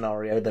Mis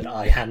scenario that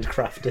I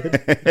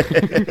handcrafted.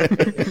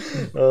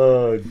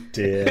 Oh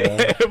dear.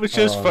 It was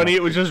just funny.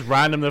 It was just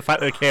random. The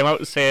fact that it came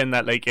out saying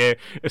that like a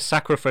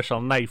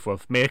sacrificial knife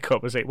with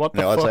makeup. Was like, what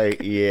the No, I was fuck?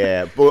 like,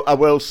 yeah. But I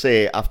will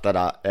say, after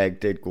that, Egg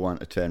did go on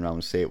to turn around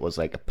and say it was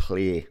like a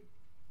play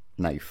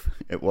knife.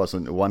 It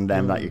wasn't one of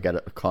them that you get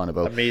at a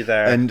carnival. And me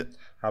there. And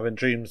Having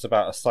dreams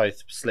about a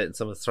scythe slitting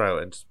someone's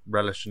throat and just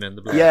relishing in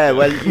the blood. yeah,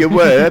 well, you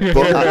were,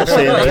 but at the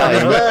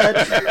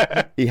same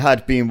time, he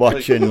had been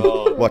watching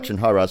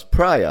horrors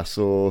prior,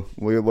 so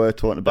we were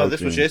talking about. Oh, this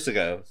was dreams. years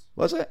ago.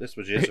 Was it? This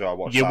was years ago. I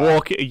watched You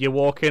that.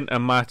 walk into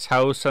Matt's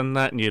house and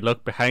that, and you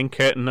look behind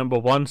curtain number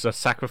 1. There's a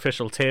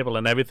sacrificial table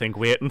and everything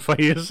waiting for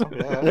you. With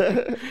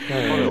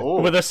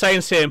a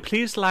sign saying,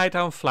 "Please lie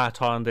down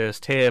flat on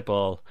this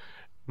table."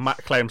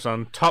 Matt climbs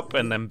on top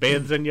and then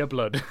bathes in your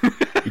blood.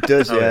 He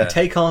does, yeah.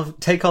 Take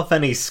off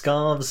any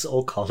scarves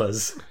or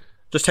collars.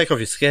 Just take off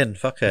your skin.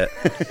 Fuck it.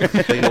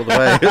 Take all the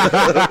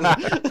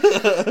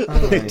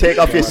way. Take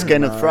off your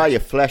skin and fry your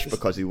flesh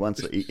because he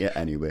wants to eat you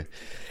anyway.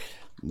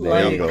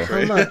 There you go.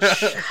 How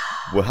much?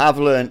 We have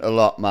learned a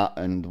lot, Matt,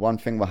 and one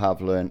thing we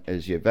have learned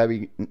is you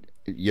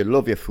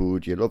love your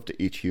food, you love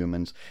to eat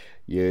humans,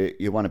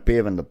 you want to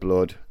bathe in the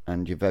blood,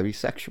 and you're very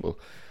sexual.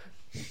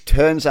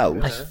 Turns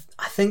out,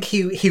 I think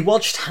he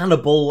watched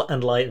Hannibal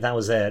and that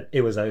was it.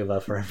 It was over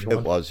for everyone.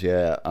 it was,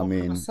 yeah. I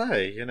mean,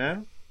 I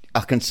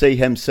I can see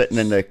him sitting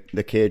in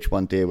the cage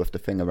one day with the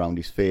thing around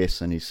his face,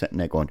 and he's sitting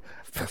there going.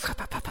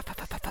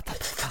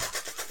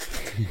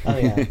 Oh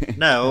yeah.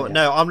 No,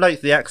 I'm like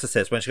The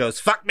Exorcist when she goes,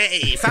 "Fuck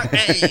me, fuck me."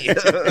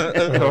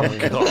 Oh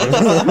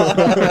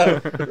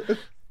god.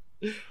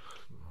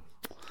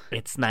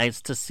 It's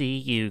nice to see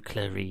you,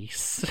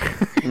 Clarice.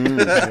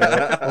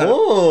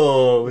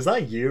 Oh, was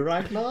that you,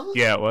 Ragnar?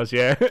 Yeah, it was.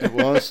 Yeah, It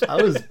was.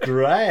 That was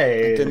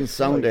great. Didn't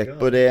sound Oh my it, God.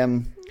 but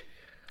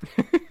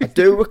I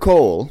do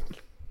recall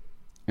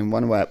in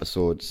one of our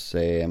episodes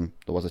there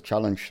was a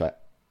challenge set.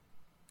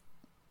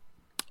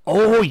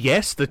 Oh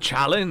yes, the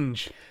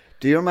challenge.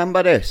 Do you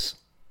remember this?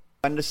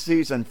 When the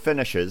season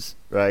finishes,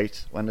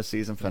 right? When the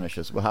season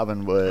finishes, we're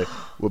having we're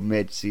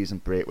mid-season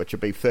break, which will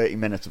be 30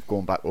 minutes of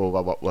going back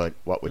over what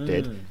we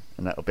did,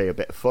 and that'll be a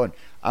bit of fun.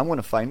 I'm going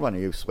to find one of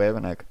you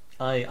swearing, Egg.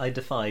 I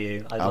defy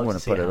you. I'd I'm love gonna to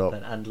see put it it up.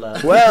 happen and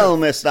learn. Well,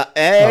 Mr.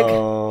 Egg,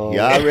 Oh.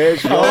 here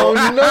is your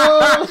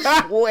no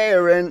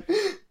swearing.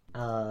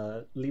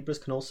 Libras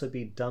can also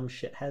be dumb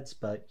shitheads,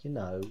 but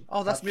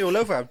Oh, that's me all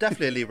over. I'm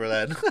definitely a Libra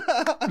then.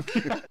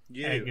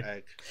 You,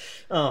 Egg.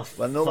 Oh,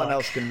 Well, no one fuck.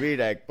 else can read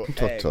Egg, but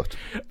tut.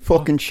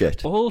 Fucking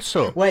shit.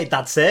 Also, Wait,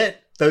 that's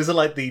it? Those are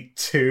like the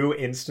 2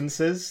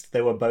 instances.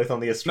 They were both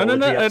on the no,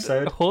 astrology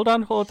episode. hold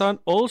on.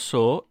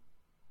 Also,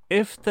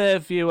 if the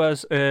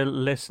viewers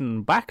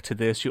listen back to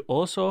this, you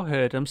also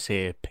heard him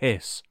say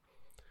piss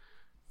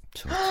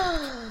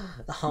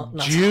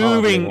That's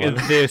during hardly one.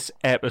 this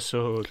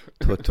episode.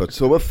 Tut.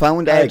 So we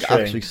found Egg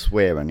Entering. actually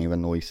swearing,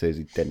 even though he says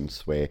he didn't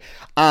swear.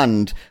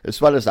 And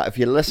as well as that, if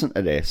you listen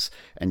to this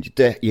and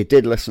you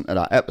did listen to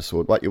that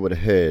episode, what you would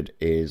have heard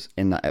is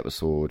in that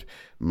episode,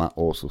 Matt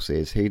also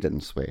says he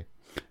didn't swear.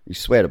 He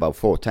sweared about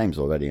 4 times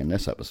already in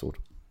this episode.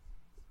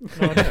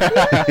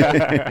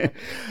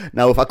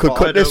 Now, if I could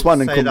cut this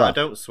one and come I back,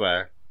 don't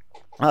swear.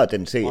 I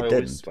didn't see I you always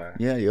didn't. swear.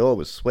 Yeah, you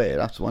always swear.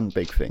 That's one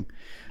big thing.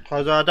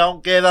 Because I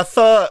don't give a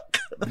fuck.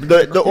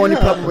 The only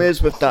problem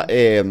is with that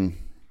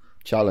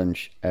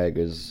challenge, Egg,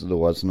 is there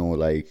was no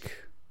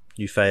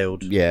You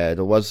failed. Yeah,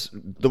 there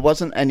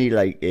wasn't any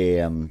like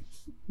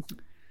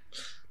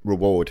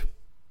reward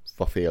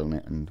for failing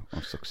it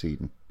or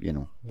succeeding. You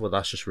know. Well,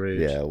 that's just rude.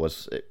 Yeah, it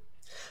was.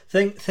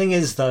 Thing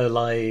is though,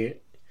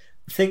 like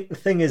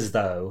thing is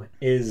though,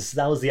 is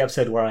that was the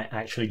episode where I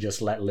actually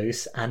just let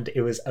loose, and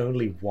it was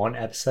only one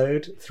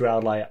episode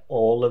throughout like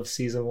all of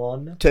season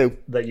 1. 2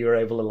 that you were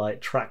able to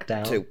like track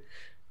down. 2.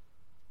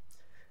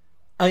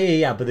 Oh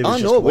yeah, but there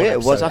was just no, one wait, it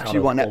was episode actually out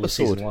of one all of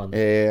season episode.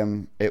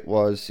 1. It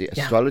was the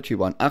astrology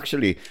one.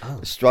 Actually,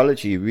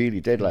 astrology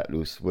really did let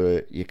loose,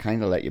 where you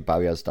kind of let your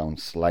barriers down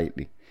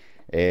slightly.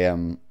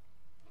 Yeah,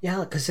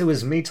 because it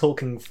was me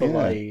talking for Yeah.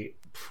 like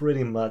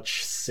pretty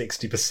much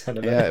 60%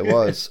 of it. Yeah, it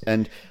was.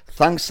 And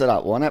thanks to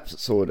that one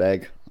episode,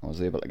 Egg, I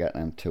was able to get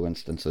them 2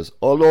 instances.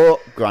 Although,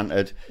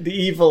 granted, The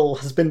evil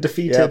has been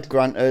defeated. yeah,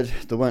 granted,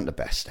 they weren't the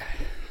best.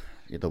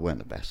 Yeah, they weren't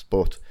the best,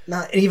 but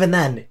No, even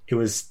then, it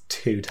was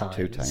 2 times.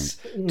 2 times.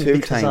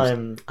 Because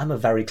I'm a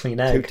very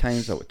clean egg. 2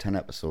 times out of 10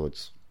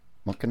 episodes.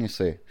 What can you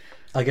say?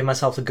 I give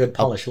myself a good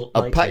polish.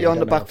 I'll pat you on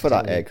the back for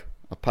that, Egg.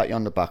 I'll pat you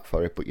on the back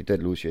for it, but you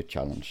did lose your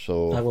challenge,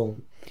 so... I will.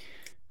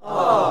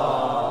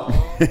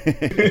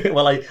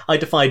 Well, I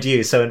defied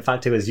you, so in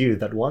fact it was you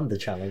that won the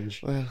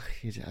challenge. Well,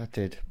 I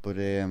did, but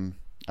I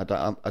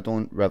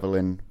don't revel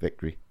in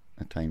victory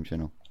at times, you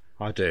know.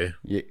 I do.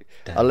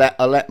 I'll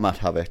let Matt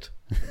have it.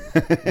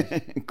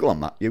 Go on,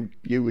 Matt.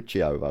 You would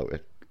cheer about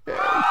it.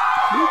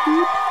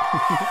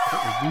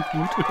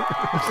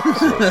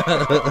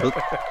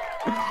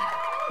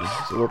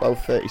 So we're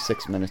about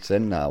 36 minutes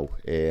in now.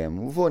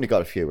 We've only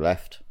got a few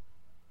left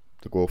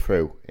to go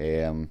through.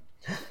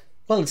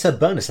 Well, it's a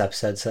bonus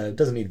episode, so it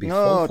doesn't need to be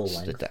No, full it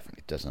length.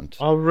 definitely doesn't.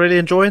 I'm really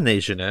enjoying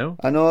these, you know.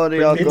 I know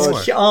they are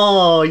good.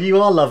 Oh,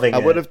 you are loving I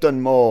it. would have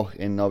done more,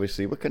 and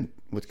obviously we can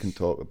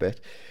talk a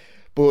bit,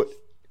 but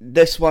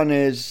this one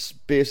is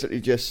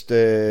basically just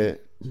to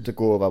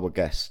go with our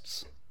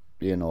guests.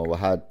 You know, we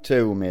had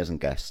 2 amazing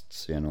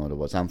guests. You know, there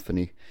was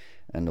Anthony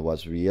and there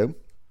was Ryu,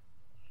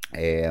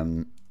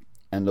 and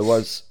there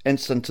was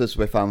instances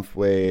with Anth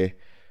where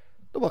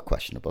they were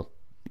questionable,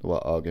 they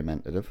were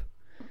argumentative,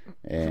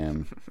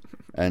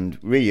 and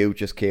Ryu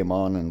just came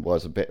on and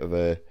was a bit of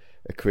a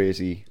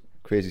crazy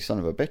son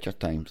of a bitch at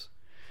times.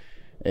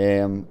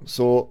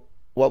 So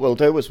what we'll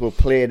do is we'll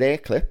play their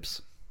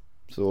clips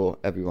so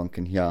everyone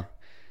can hear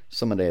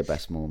some of their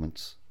best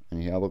moments.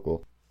 And here we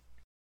go.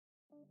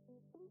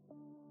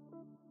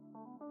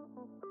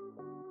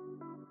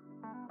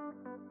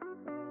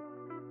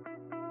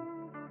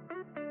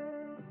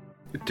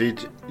 But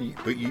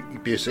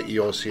basically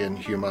you're saying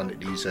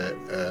humanity's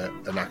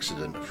an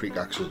accident, a freak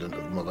accident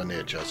of Mother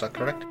Nature, is that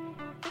correct?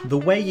 The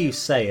way you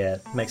say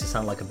it makes it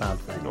sound like a bad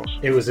thing.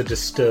 It was a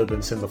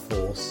disturbance in the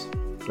force.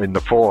 In the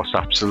Force,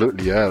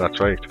 absolutely, yeah, that's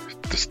right.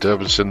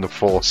 Disturbance in the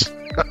Force.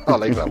 I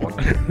like that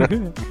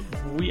one.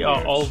 We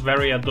are all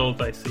very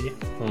adult, I see.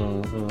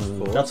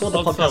 That's what the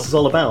Also, podcast is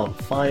all about.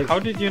 How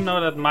did you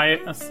know that my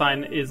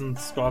sign isn't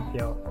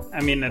Scorpio?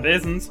 I mean, it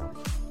isn't,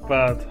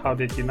 but how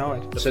did you know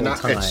it? It's an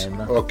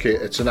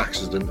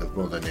accident of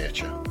Mother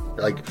Nature.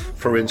 Like,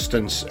 for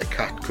instance, a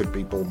cat could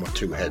be born with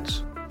 2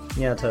 heads.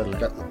 Yeah, totally.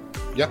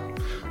 Yeah.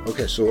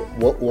 Okay, so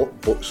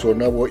so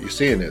now what you're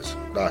saying is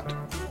that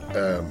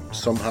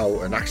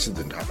somehow an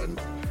accident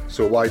happened.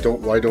 So why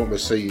don't we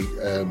see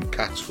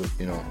cats with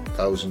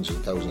thousands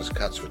and thousands of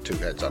cats with 2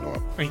 heads? I don't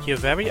know. You're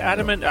very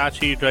adamant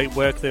actually to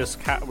work this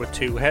cat with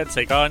 2 heads,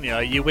 like, aren't you?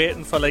 Are you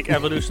waiting for like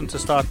evolution to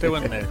start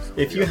doing this?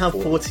 If you have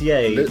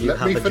 48, you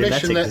have a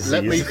genetic disease.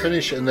 Let me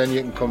finish, and then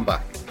you can come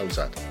back. How's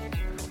that?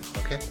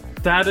 Okay.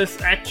 That is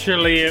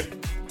actually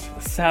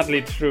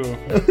sadly true.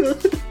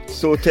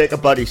 So take a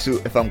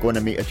bodysuit if I'm going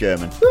to meet a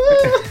German.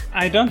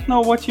 I don't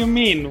know what you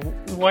mean.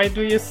 Why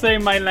do you say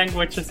my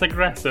language is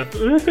aggressive?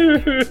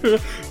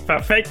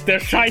 Perfekte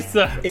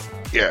Scheiße.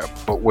 Yeah,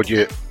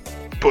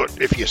 but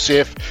if you're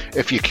safe,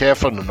 if you're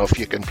careful enough,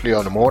 you can play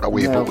on the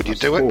motorway, but would you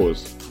do it?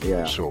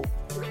 Yeah. So,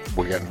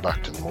 we're getting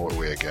back to the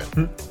motorway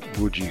again.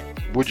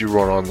 Would you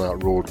run on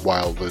that road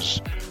while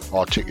there's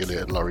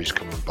articulated lorries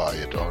coming by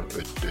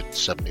at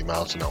 70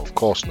 miles an hour? Of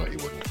course not, you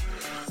wouldn't.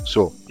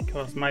 So,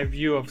 Because my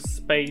view of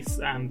space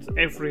and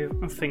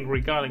everything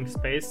regarding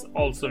space,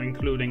 also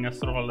including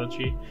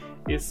astrology,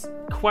 is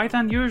quite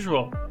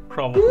unusual,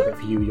 probably.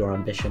 For you, your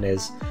ambition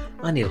is,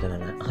 I need a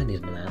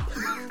nap.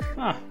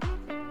 Ah,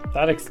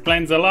 that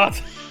explains a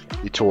lot.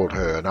 he told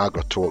her, and I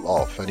got told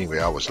off. Anyway,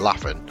 I was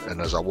laughing,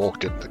 and as I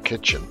walked into the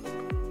kitchen,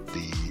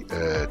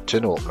 the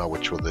tin opener,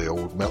 which were the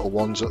old metal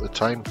ones at the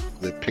time,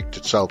 they picked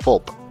itself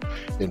up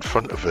in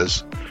front of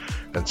us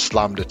and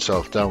slammed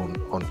itself down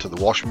onto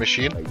the washing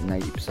machine. Like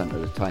 90%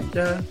 of the time.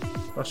 Yeah,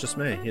 that's just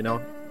me, you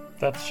know.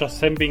 That's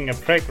just him being a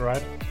prick,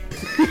 right?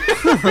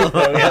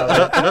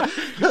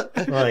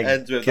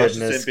 My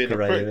goodness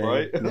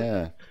gravy.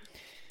 Yeah.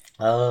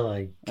 Oh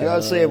my god. I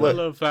say I what?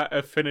 love that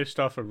it finished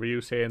off with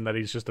Ryu saying that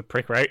he's just a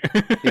prick, right?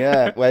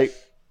 Yeah. Wait.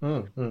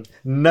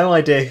 No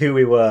idea who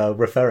we were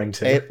referring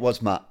to. It was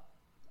Matt.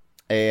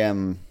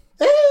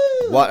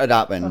 What had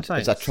happened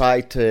is I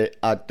tried to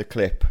add the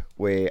clip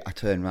where I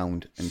turn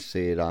around and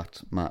say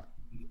that Matt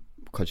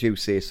because you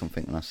say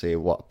something and I say,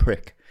 what a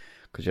prick,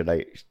 because you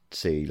like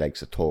say he likes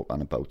to talk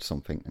on about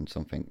something,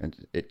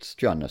 and it's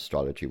during the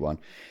astrology one.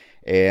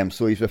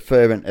 So he's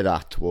referring to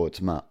that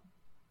towards Matt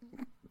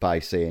by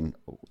saying,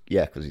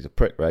 yeah, because he's a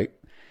prick, right?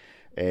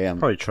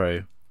 Probably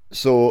true.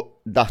 So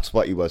that's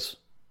what he was.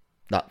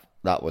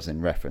 That was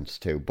in reference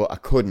to. But I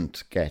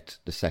couldn't get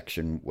the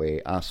section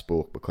where I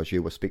spoke because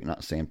you were speaking at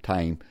the same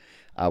time.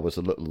 I was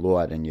a little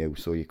lower than you,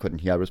 so you couldn't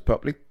hear us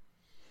properly.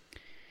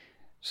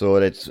 So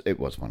it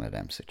was one of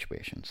them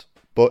situations.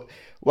 But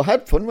we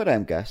had fun with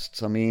them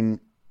guests. I mean,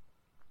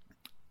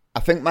 I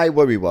think my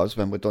worry was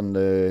when we done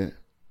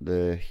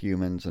the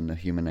humans and the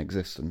human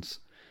existence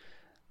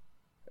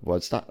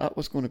was that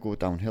was going to go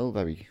downhill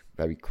very,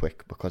 very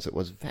quick because it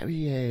was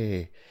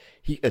very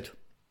heated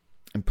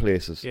in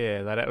places.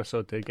 Yeah, that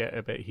episode did get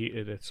a bit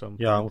heated at some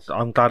Yeah, points.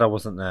 I'm glad I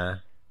wasn't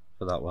there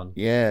for that one.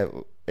 Yeah,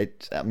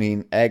 I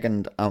mean, Egg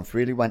and Amph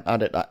really went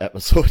at it that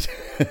episode.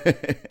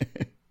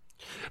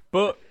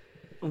 But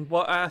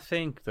what I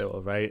think,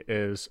 though, right,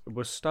 is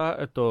we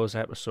started those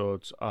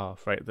episodes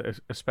off, right,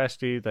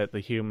 especially the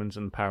humans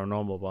and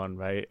paranormal one,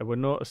 right, we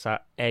noticed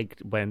that Egg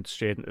went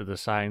straight into the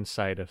science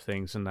side of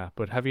things and that,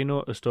 but have you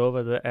noticed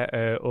over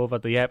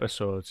the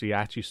episodes he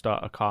actually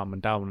started calming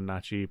down and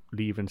actually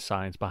leaving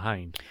science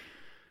behind?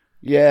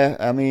 Yeah,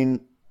 I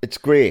mean, it's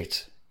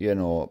great,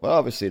 but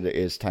obviously there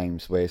is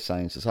times where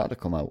science has had to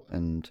come out,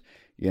 and,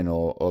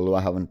 although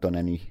I haven't done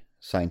any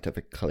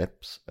scientific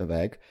clips of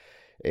Egg,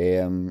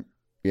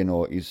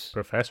 he's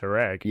Professor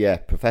Egg. Yeah,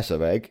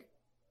 Professor Egg.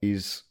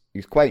 He's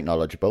quite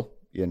knowledgeable.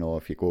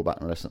 If you go back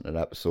and listen to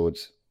the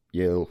episodes,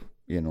 you'll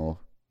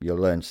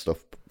learn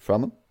stuff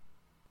from him.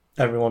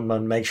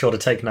 Everyone, make sure to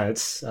take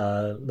notes.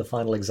 The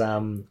final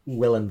exam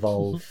will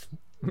involve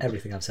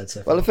everything I've said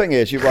so far. Well, the thing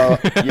is, you are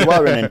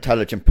an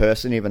intelligent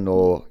person, even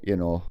though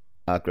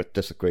I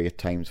disagree at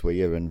times with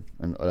you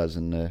and others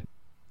in the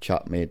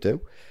chat may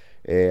do.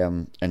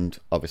 And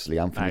obviously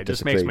Anthony It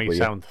just disagreed makes me with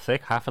sound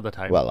thick half of the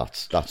time. Well,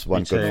 that's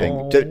one good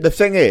too. thing. The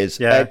thing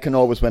is, Ed can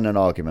always win an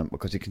argument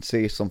because he can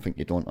say something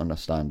you don't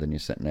understand, and you're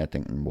sitting there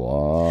thinking,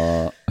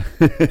 "What?"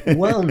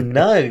 Well,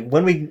 no.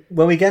 When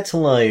we get to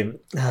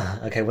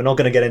okay, we're not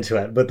going to get into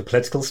it, but the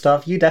political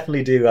stuff, you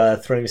definitely do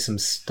throw me some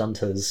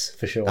stunters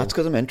for sure. That's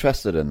because I'm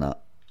interested in that.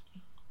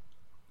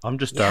 I'm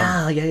just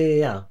done.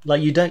 Yeah.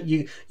 Like you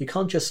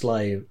can't just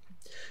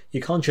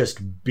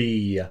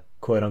be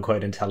quote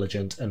unquote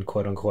intelligent and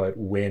quote unquote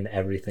win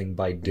everything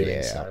by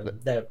doing so.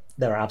 There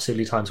are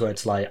absolutely times where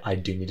it's like I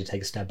do need to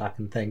take a step back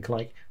and think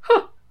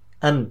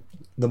and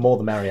the more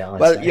the merrier.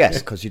 Well, yes,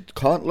 because you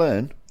can't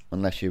learn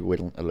unless you're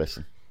willing to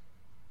listen,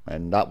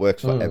 and that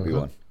works for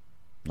everyone,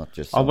 not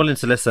just. I'm willing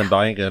to listen, but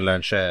I ain't gonna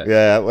learn shit.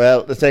 Yeah,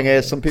 well, the thing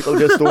is, some people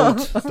just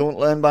don't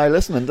learn by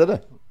listening, do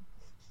they?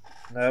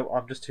 No,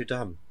 I'm just too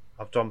dumb.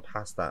 I've gone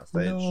past that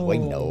stage. We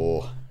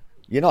know.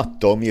 You're not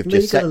dumb. You've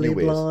just set new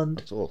ways.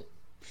 That's all.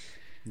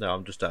 No,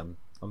 I'm just dumb.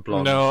 I'm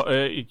blonde.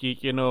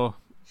 No,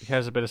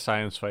 here's a bit of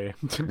science for you.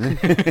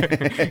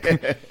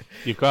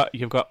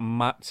 You've got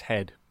Matt's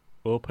head.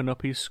 Open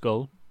up his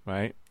skull,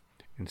 right,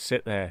 and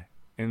sit there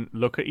and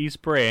look at his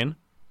brain,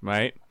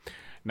 right.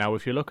 Now,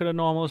 if you look at a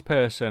normal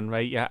person,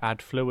 right, you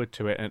add fluid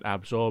to it and it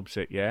absorbs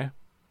it, yeah.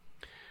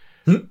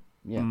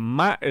 Yeah.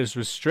 Matt is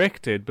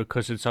restricted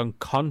because it's on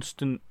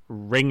constant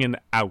wringing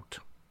out.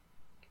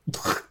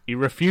 He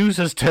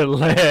refuses to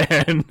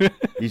learn.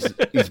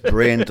 His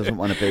brain doesn't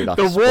want to be that.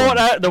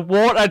 The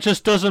water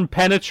just doesn't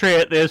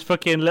penetrate this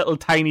fucking little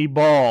tiny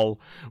ball.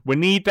 We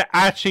need to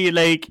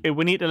actually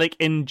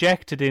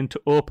inject it in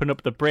to open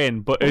up the brain,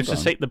 but it's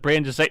just like the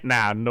brain just like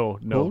no.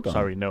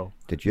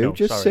 Did you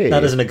just say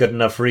that isn't a good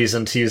enough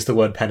reason to use the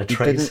word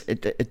penetrate?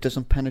 It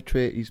doesn't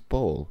penetrate his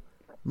ball.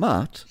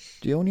 Matt,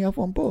 do you only have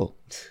one ball?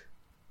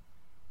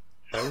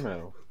 Oh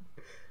no.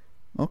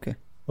 Okay.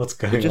 What's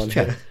going on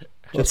here?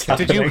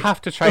 Did you have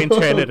to try and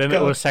turn it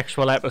into a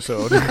sexual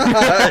episode?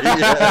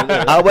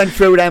 I went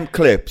through them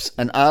clips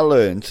and I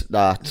learned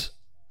that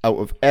out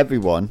of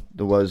everyone,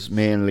 there was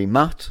mainly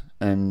Matt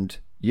and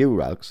you,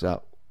 Rags,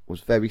 that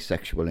was very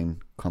sexual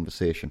in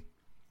conversation.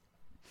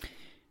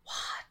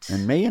 What?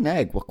 And me and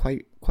Egg were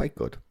quite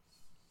good.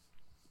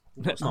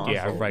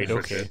 Yeah, right,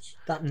 okay.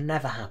 That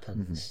never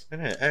happens.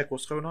 Egg,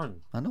 what's going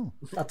on? I know.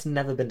 That's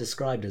never been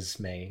described as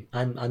me.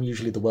 I'm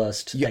usually the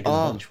worst. You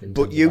are,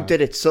 but you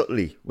did it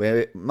subtly,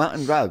 where Matt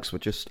and Rags were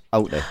just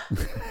out there.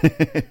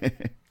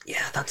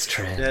 Yeah, that's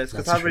true. Yeah, it's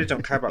because I really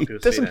don't care about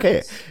people's doesn't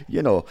feelings.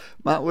 care.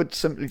 Matt would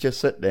simply just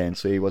sit there and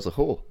say he was a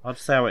whore. I'll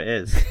just say how it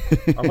is.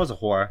 I was a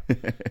whore.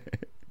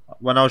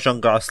 When I was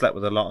younger, I slept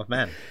with a lot of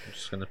men. I'm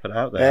just going to put it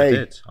out there. Hey. I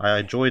did. I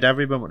enjoyed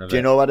every moment of it. Do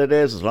you know what it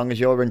is? As long as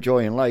you're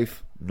enjoying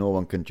life, no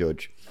one can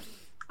judge.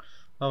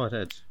 Oh, I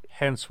did.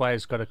 Hence why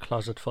he's got a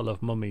closet full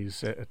of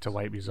mummies to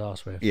wipe his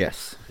arse with.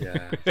 Yes.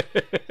 Yeah.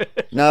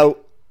 Now,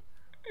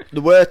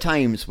 there were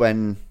times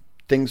when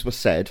things were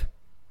said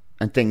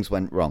and things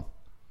went wrong.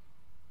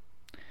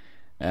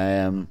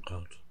 God.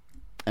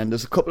 And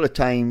there's a couple of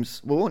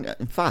times,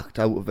 in fact,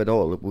 out of it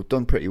all, we've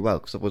done pretty well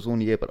because I was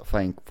only able to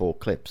find 4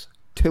 clips,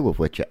 2 of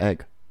which are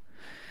Egg.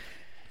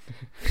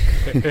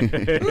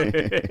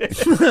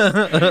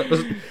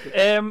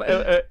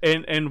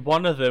 In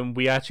one of them,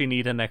 we actually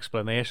need an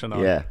explanation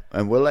on. Yeah,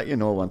 and we'll let you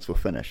know once we're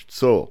finished.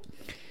 So,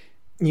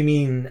 You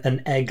mean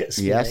an egg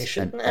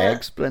explanation? yes, an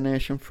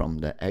explanation from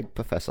the Egg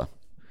Professor.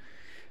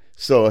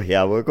 So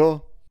here we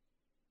go.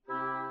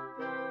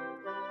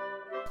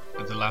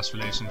 The last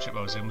relationship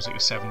I was in was like a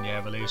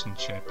 7-year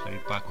relationship,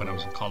 like back when I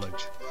was in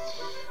college.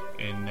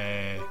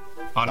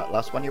 That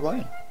last one you were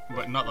in?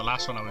 But not the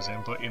last one I was in,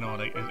 but you know,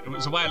 like it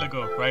was a while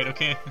ago, right?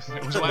 Okay,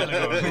 it was a while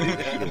ago.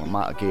 You were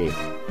Matt gay.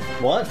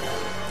 What?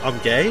 I'm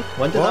gay?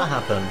 When did that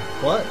happen?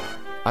 What?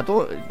 I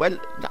don't. Well,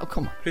 no,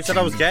 come on. Who said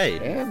I was gay?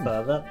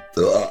 Further.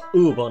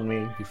 Oob on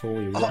me before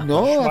we wrap.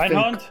 No, I think.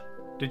 Schweinhund?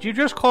 Did you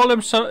just call him?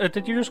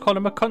 Did you just call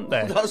him a cunt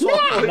there? That's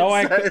what No,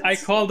 I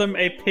called him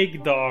a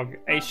pig dog,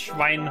 a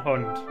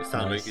Schweinhund. It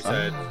sounded like you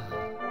said.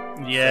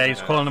 Yeah,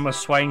 he's calling him a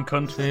swine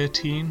cunt.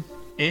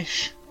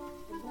 13-ish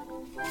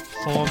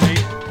for me.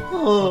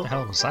 What the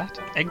hell was that?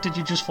 Egg, did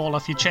you just fall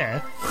off your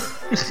chair?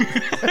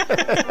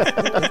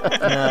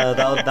 No,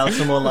 that was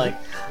some more like.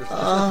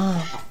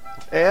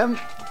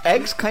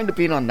 Egg's kind of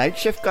been on night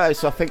shift, guys,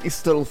 so I think he's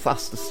still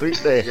fast asleep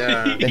there.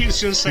 Yeah. He's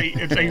just like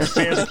his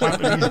face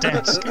planted on his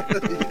desk.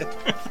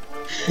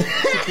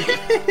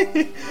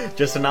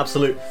 Just an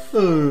absolute.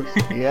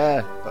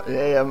 Yeah. But,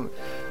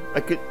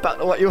 back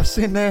to what you were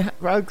saying there,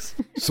 Rags.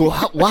 So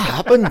what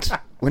happened?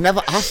 We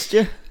never asked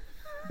you.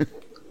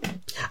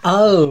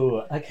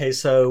 Oh, okay.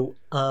 So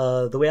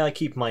the way I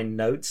keep my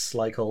notes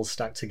like all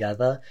stacked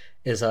together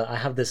is I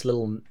have this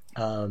little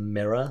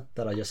mirror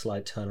that I just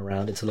like turn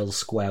around. It's a little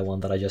square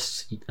one that I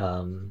just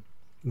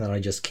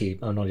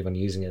keep. I'm not even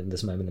using it at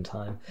this moment in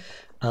time,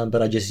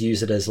 but I just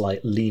use it as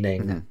like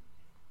leaning,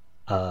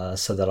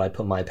 so that I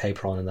put my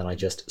paper on and then I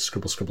just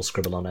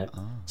scribble on it.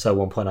 So at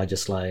one point I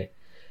just like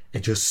it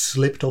just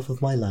slipped off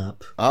of my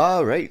lap.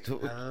 Oh, right.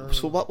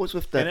 So what was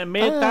with that? And it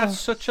made that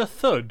such a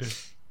thud.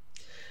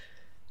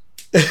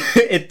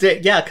 It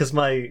did, yeah, because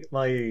my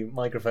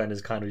microphone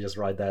is kind of just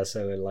right there,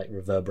 so it like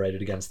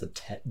reverberated against the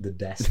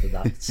desk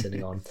that's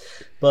sitting on.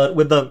 But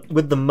with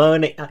the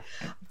moaning, I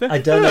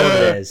don't know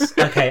what it is.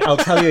 Okay, I'll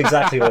tell you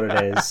exactly what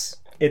it is.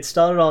 It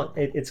started on.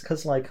 It's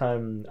because like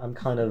I'm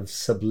kind of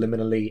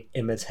subliminally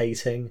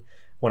imitating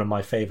one of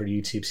my favorite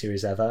YouTube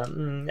series ever.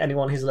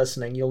 Anyone who's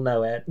listening, you'll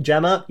know it.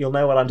 Gemma, you'll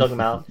know what I'm talking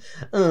about.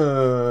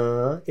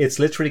 It's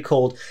literally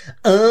called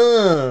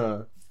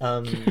UNHHH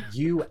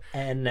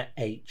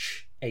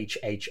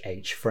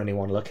for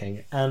anyone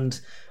looking.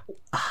 And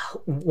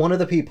one of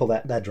the people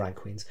they're drag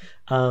queens,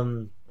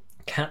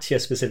 Katya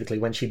specifically,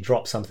 when she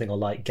drops something or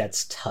like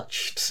gets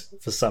touched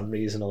for some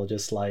reason or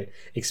just like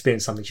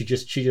experience something, she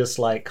just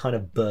like kind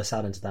of bursts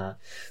out into that.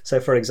 So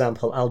for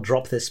example, I'll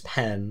drop this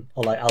pen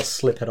or like I'll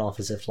slip it off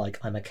as if like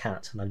I'm a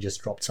cat and I've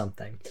just dropped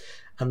something,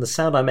 and the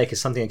sound I make is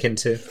something akin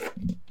to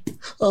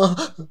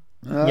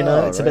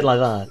it's a bit like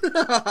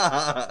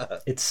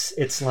that.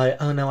 It's like,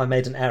 oh no, I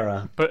made an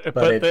error, but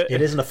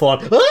it isn't a form.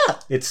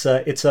 It's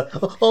a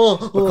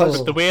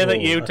because the way that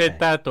you did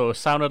that though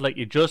sounded like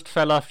you just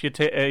fell off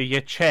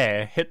your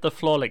chair, hit the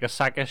floor like a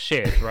sack of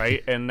shit,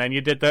 right? And then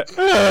you did that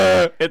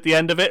at the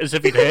end of it as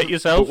if you'd hurt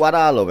yourself. But what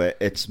I love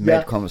it's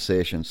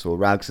mid-conversation, so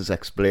Rags is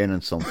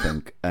explaining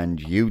something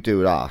and you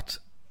do that,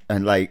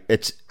 and like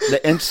it's the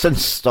instant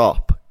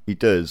stop he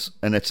does,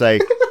 and it's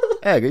like,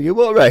 hey, are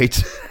you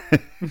alright?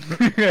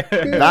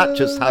 That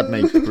just had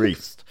me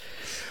creased.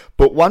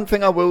 But one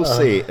thing I will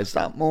say is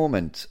that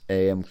moment,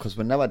 because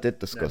we never did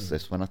discuss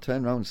this, when I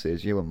turned around and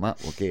says you and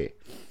Matt were gay,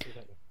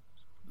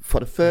 for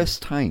the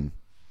first time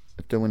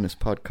of doing this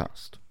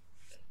podcast,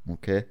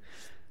 okay,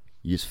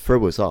 you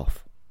threw us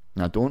off.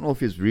 And I don't know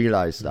if you've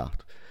realised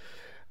that.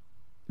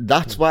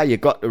 That's why you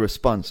got the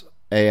response,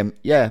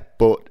 yeah,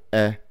 but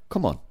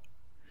come on.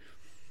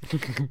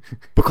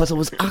 Because I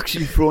was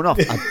actually thrown off.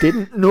 I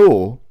didn't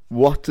know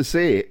what to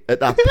say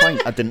at that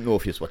point. I didn't know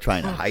if you were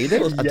trying to hide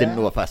it. I didn't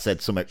know if I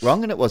said something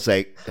wrong, and it was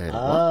like,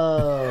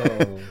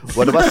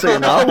 what do I say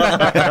now?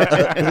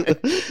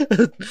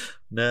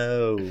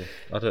 No,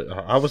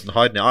 I wasn't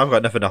hiding it. I've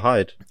got nothing to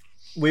hide.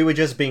 We were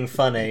just being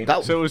funny.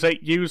 So it was like,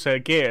 you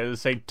said gay, and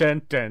it's like,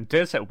 dun dun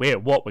dun. It's like, wait,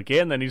 what, we're gay?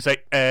 And then he's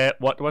like,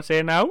 what do I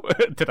say now?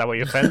 Did I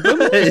offend them?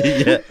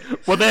 Yeah.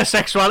 Well, their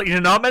sexuality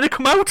did not meant to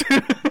come out.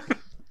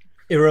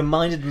 It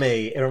reminded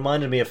me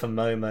of a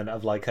moment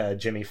of like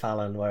Jimmy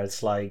Fallon, where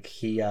it's like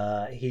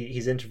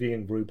he's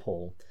interviewing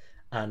RuPaul,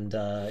 and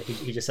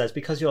he just says,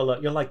 because you're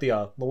like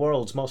the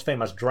world's most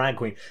famous drag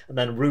queen, and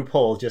then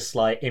RuPaul just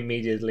like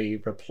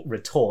immediately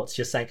retorts,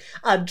 just saying,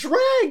 a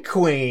drag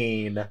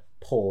queen,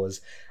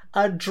 pause,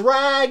 a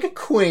drag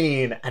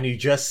queen, and you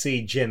just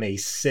see Jimmy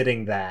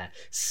sitting there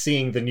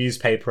seeing the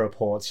newspaper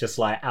reports just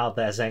like out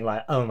there saying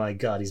like, oh my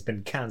god, he's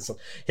been cancelled,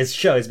 his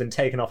show has been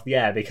taken off the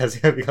air because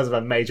of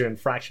a major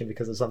infraction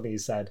because of something he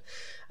said.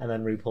 And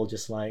then RuPaul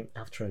just like,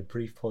 after a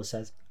brief pause,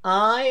 says,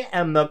 "I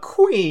am the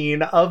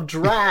queen of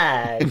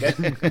drag."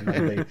 And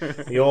then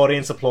the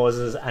audience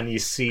applauses, and you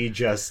see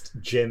just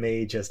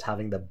Jimmy just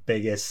having the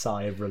biggest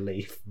sigh of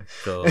relief.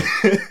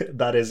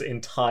 That his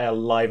entire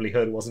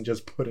livelihood wasn't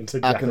just put into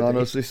jeopardy. I can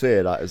honestly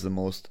say that is the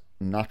most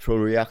natural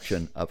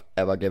reaction I've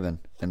ever given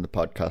in the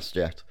podcast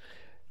yet.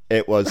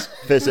 It was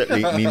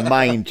physically, my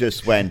mind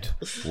just went,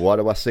 what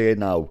do I say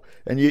now?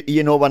 And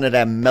you know one of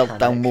them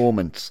meltdown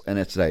moments, and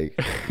it's like,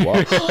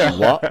 what?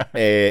 What?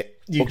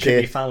 You okay.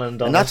 Jimmy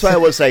Fallon. And that's why I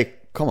was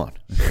like, come on.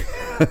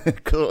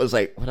 Because I was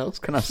like, what else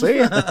can I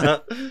say?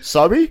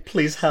 Sorry?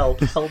 Please help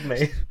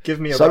me.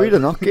 Give me a Sorry, rope. they're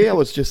not gay. I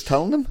was just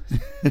telling them.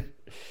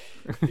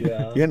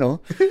 Yeah. You know.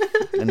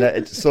 And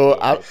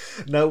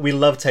no, we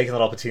love taking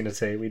that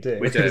opportunity. We do.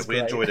 We did. We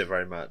enjoyed it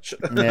very much.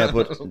 Yeah,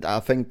 but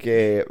I think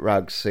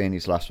Rags saying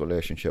his last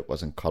relationship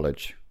was in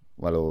college,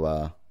 well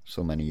over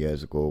so many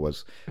years ago,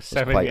 was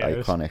quite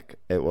iconic.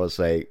 It was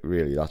like,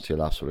 really, that's your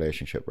last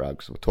relationship,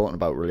 Rags. We're talking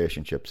about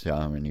relationships here,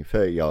 and you're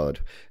 30-odd.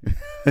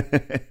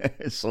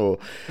 So,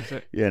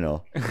 you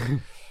know.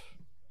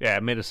 Yeah,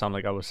 it made it sound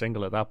like I was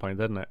single at that point,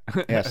 didn't it?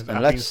 Yes,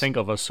 I've been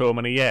single for so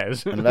many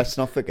years. And let's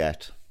not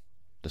forget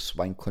the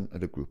swine cunt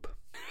of the group.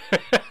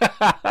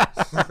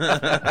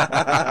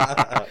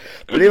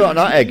 Believe it or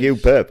not, Egg, you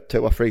burped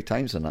 2 or 3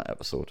 times in that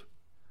episode.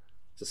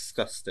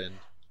 Disgusting.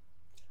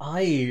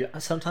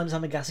 Sometimes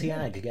I'm a gassy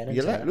egg again.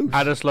 You let loose.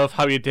 I just love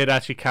how you did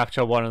actually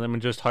capture one of them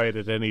and just hide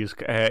it in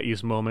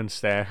his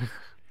moments there.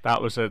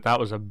 That was a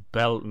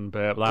belting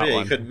burp. That yeah,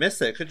 one. You couldn't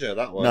miss it, could you?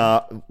 That one.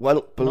 Nah,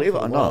 well, believe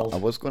it or not, world. I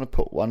was going to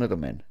put one of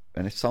them in,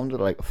 and it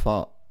sounded like a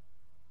fart.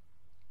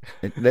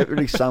 It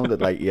literally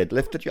sounded like you had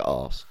lifted your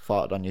arse,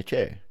 farted on your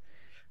chair.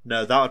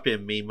 No, that would be a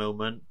me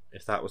moment.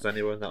 If that was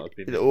anyone, that would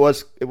be me. It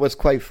was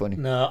quite funny.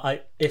 No,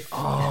 if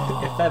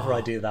ever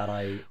I do that,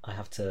 I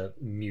have to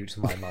mute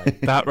my mind.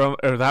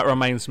 That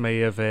reminds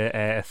me of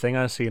a thing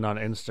I seen on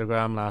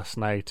Instagram last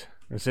night.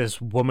 There's this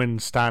woman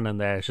standing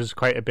there. She's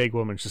quite a big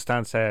woman. She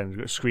stands there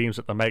and screams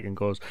at the mic and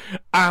goes,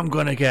 "I'm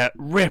gonna get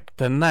ripped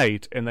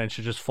tonight." And then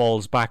she just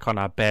falls back on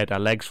her bed. Her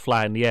legs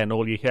fly in the air, and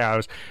all you hear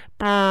is,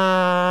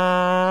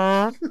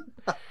 and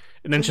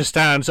then she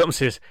stands up and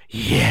says,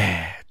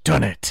 "Yeah,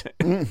 done it."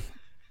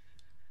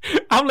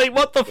 I'm like,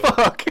 what the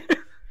fuck?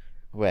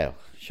 Well,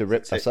 she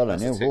ripped us all a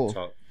new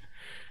hole.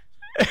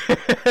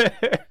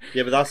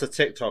 Yeah, but that's a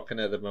TikTok, and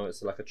at the moment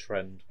it's like a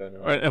trend going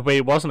on. Wait,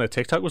 it wasn't a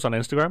TikTok? It was on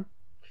Instagram?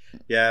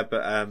 Yeah,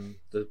 but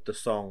the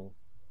song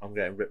 "I'm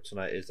Getting Ripped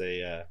Tonight" is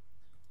a.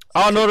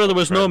 Oh no, there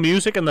was no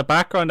music in the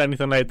background,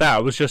 anything like that.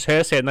 It was just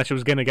her saying that she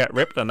was going to get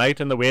ripped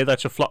tonight, in the way that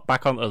she flopped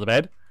back onto the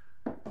bed.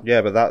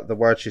 Yeah, but the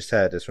word she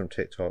said is from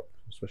TikTok.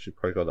 That's where she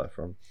probably got that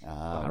from.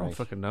 I don't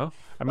fucking know.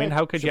 I mean,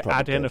 how could you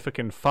add in a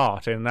fucking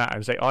fart in that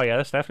and say, "Oh yeah,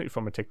 that's definitely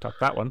from a TikTok"?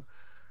 That one.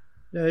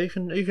 Yeah, you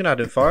can add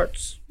in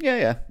farts.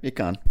 Yeah, you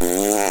can.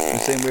 The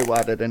same way we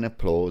added in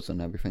applause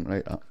and everything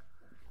like that.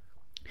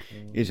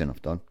 Easy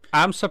enough done.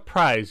 I'm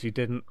surprised you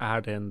didn't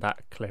add in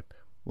that clip.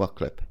 What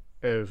clip?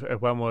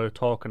 Of when we were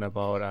talking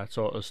about that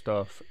sort of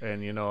stuff,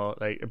 and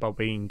like about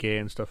being gay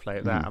and stuff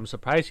like that. I'm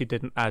surprised you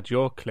didn't add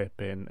your clip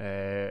in,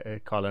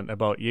 Colin,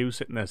 about you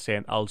sitting there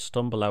saying, "I'll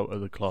stumble out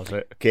of the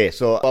closet." Okay,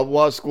 so I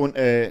was going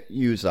to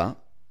use that,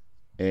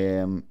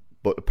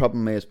 but the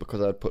problem is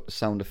because I'd put the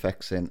sound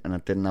effects in and I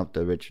didn't have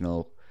the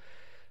original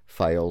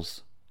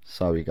files.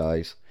 Sorry,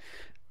 guys,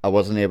 I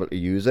wasn't able to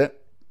use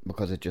it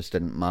because it just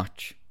didn't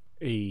match.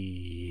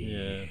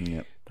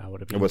 Yeah. That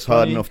would have been. It was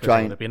hard enough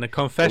trying. Would have been a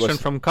confession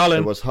from Colin.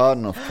 It was hard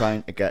enough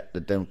trying to get the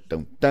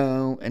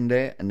down in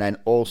there, and then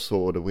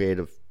also the way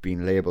of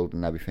being labelled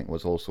and everything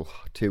was also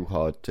too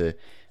hard to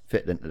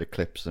fit into the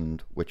clips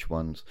and which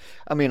ones.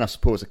 I mean, I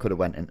suppose it could have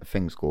went into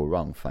Things Go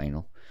Wrong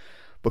final.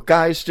 But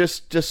guys,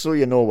 just so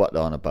you know what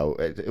they're on about,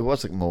 it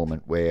was a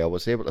moment where I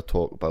was able to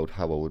talk about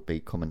how I would be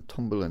coming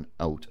tumbling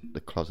out the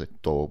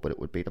closet door, but it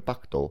would be the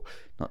back door,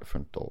 not the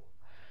front door.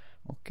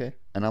 Okay,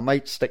 and I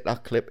might stick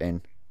that clip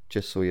in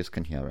just so you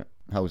can hear it.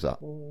 How's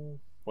that?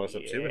 What's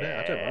up to with it?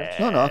 I don't mind.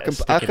 No,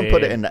 I can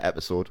put it in the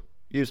episode.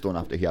 You just don't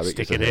have to hear it.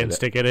 Stick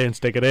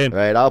it in.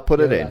 Right, I'll put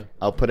it in.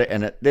 I'll put it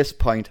in at this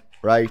point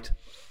right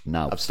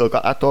now. I've still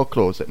got that door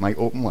closed. It might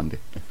open one day.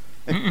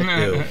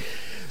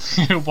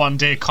 One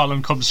day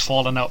Colin comes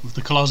falling out of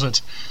the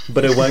closet.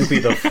 But it won't be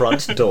the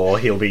front door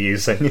he'll be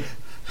using.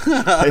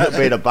 It'll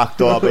be the back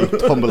door. I'll be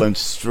tumbling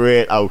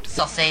straight out.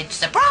 Sausage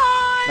surprise!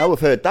 Now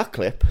we've heard that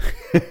clip.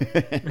 Wow,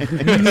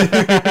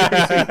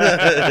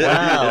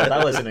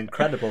 that was an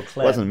incredible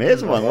clip. It was an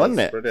amazing one, wasn't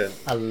it? Brilliant.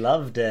 I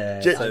loved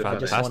it. I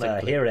just want to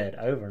hear it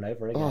over and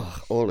over again. Oh,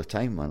 all the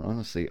time, man.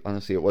 Honestly,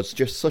 it was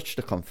just such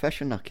the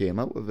confession that came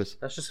out of us.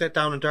 Let's just get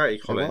down and dirty,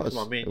 Colin. It was.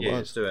 Come on, me and It you, was.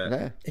 let's do it.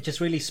 Yeah. It just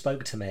really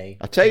spoke to me.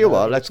 I tell you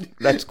what,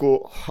 let's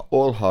go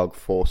all hog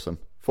foursome.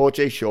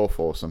 4G Show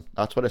foursome.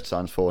 That's what it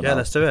stands for now. Yeah,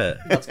 let's do it.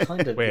 That's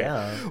kind of,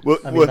 yeah.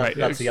 We're,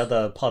 That's the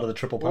other part of the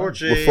triple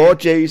punch.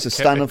 4Gs are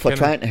standing for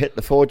trying to hit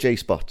the 4G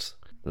spots.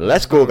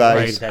 Let's go,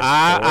 guys. Right.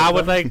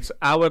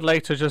 I would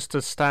like to just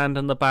to stand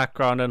in the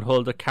background and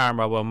hold the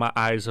camera while my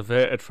eyes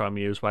averted from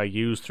you while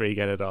you three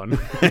get it on.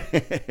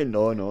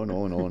 No.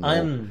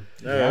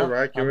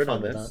 Right, you're in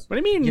on this. What do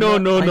you mean? You No,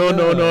 know,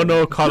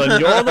 no, Colin.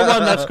 You're the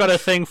one that's got a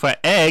thing for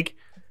egg.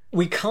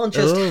 We can't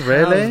just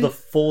really? have the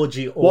 4G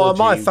orgy. What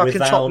am I, fucking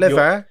without chopped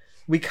liver?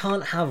 We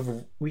can't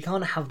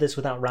have this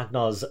without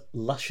Ragnar's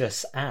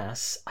luscious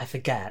ass. I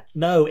forget.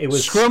 No, it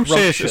was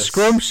Scrumptious.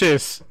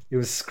 It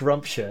was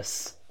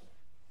scrumptious.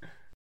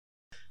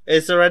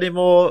 Is there any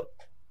more?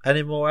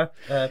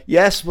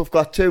 Yes, we've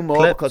got 2 more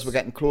clips? because we're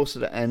getting close to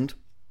the end.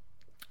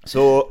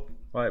 So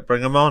Right,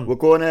 bring them on. we're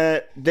going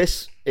to.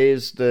 This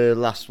is the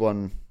last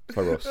one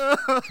for us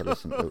to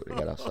listen to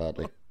together.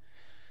 Sadly,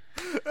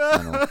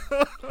 I know,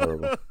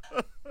 horrible.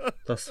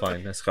 That's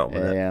fine. Let's go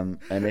with it.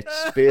 And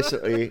it's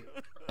basically,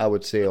 I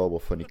would say, all the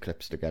funny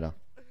clips together.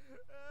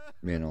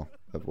 You know,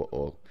 of what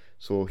all.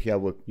 So here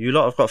we. You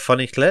lot have got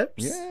funny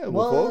clips. Yeah, we've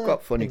all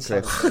got funny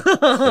clips.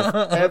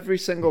 Every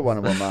single one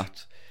of them,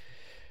 Matt.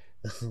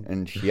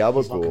 And here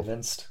we Not go.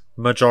 convinced.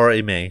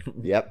 Majority me.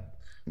 Yep.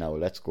 Now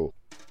let's go.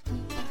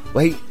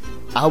 Wait,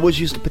 I was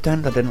used to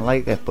pretend I didn't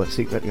like it, but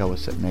secretly I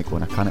was sitting there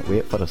going, I can't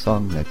wait for the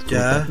song. Let's go.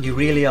 Yeah. You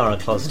really are a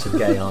closeted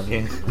gay, aren't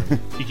you?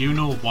 You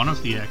know one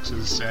of the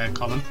exes,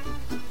 Colin.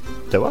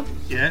 Do I?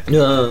 Yeah.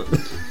 No.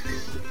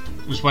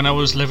 It was when I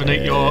was living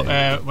at your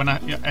when I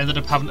ended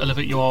up having to live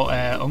at your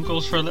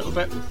uncle's for a little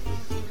bit.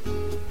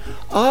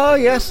 Oh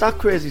yes, that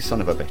crazy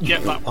son of a bitch. Yeah,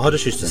 that, I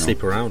just used to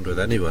sleep around with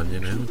anyone,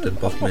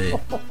 didn't bother me.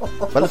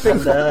 Well, I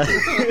think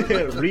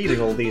And reading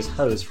all these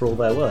hoes for all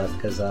their worth,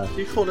 because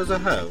You call us a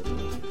hoe?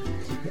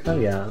 oh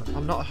yeah,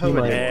 I'm not a hoe You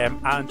might- anymore.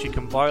 And you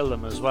can boil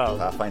them as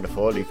well. I find a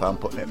 4-leaf, I'm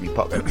putting it in my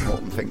pocket and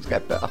hoping things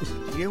get better.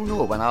 You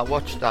know, when I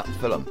watched that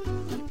film,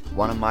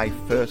 one of my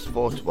first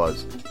thoughts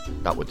was,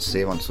 that would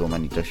save on so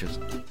many dishes.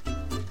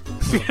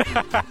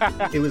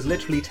 it was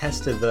literally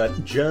tested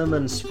that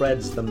German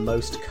spreads the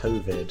most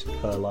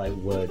COVID per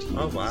word used.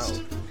 Oh wow.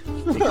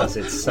 Because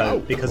it's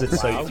so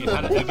if you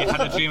had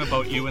a dream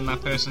about you and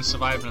that person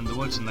surviving in the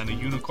woods, and then a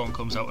unicorn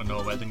comes out of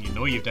nowhere, then you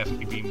know you've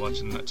definitely been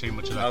watching too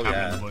much of that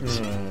cabin in the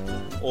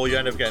woods. Or you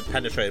end up getting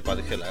penetrated by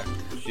the killer.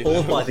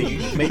 Or by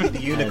maybe the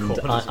unicorn.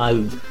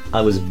 And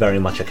I was very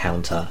much a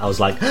counter. I was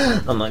like,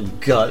 oh my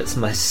god, it's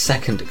my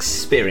second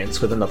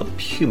experience with another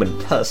human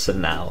person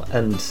now,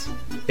 and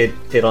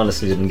it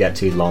honestly didn't get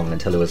too long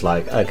until it was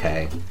like,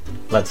 okay,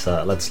 let's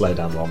slow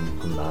down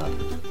on that.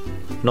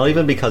 Not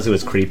even because it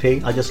was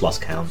creepy, I just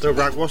lost count. So,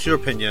 Rag, what's your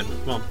opinion?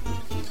 Come on.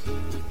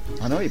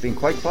 I know, you've been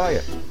quite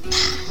quiet.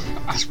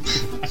 I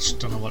just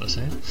don't know what to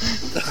say.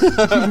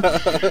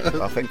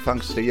 I think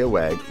thanks to your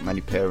wag,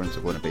 many parents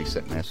are going to be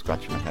sitting there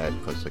scratching their head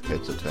because the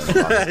kids are turning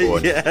back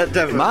going, Yeah,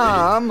 definitely.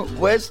 Mom,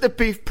 where's the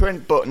beef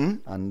print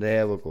button? And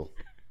there we go.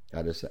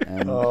 That is the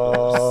end.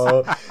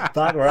 Oh,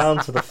 back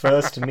round to the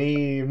first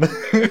meme.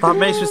 That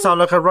makes me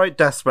sound like a right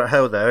desperate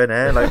hoe, though,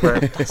 innit?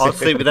 Like, I'll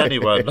sleep with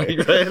anyone. Like,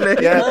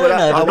 really? Yeah, but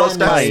I was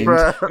don't mind.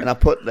 desperate, and I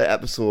put the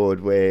episode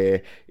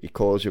where he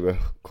calls with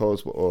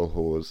all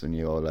hoes, and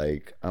you're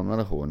like, I'm not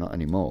a hoe, not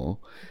anymore.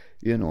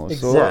 You know,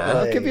 so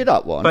I'll give you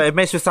that one. But it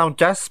makes me sound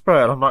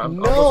desperate. I'm like,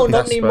 No,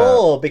 not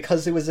anymore,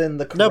 because it was in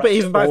the correct No, but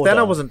even back then I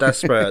order. wasn't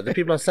desperate. The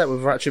people I slept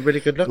with were actually really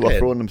good They were looking.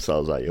 throwing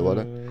themselves at you, weren't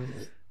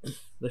they?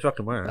 They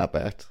fucking were. I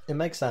bet. It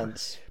makes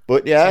sense.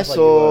 But yeah, Sounds like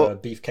you were so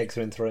beefcake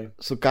through and through.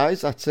 so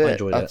guys, that's I it.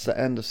 enjoyed That's it. the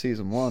end of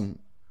season 1,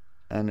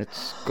 and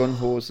it's Gun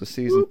Hose to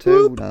season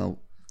 2 now.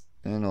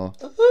 You know,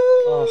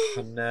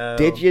 Oh, no.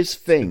 did you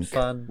think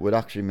fun. we'd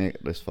actually make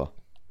it this far?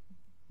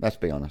 Let's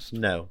be honest.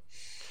 No.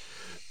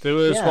 There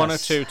was Yes. one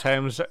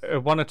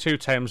or two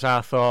times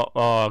I thought,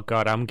 oh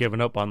god, I'm giving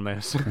up on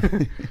this.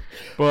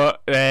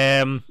 But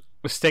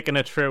sticking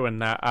it through and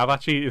that, I've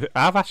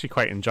actually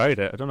quite enjoyed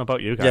it. I don't know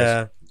about you guys.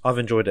 Yeah, I've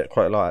enjoyed it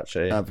quite a lot,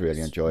 actually. I've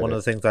really enjoyed One it.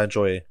 of the things I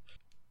enjoy.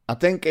 I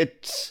think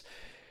it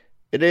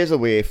is a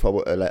way for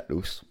us to let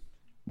loose.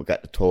 We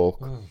get to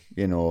talk,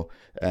 you know,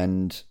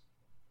 and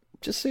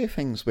just say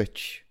things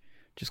which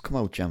just come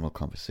out general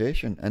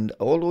conversation. And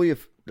although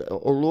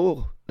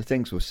the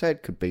things we've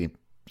said could be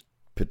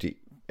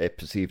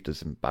perceived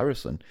as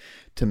embarrassing,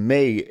 to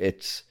me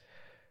it's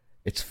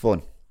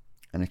fun,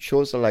 and it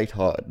shows the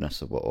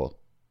lightheartedness of it all.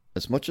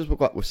 As much as we've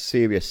got with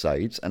serious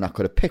sides, and I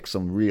could have picked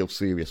some real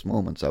serious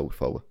moments out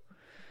for it.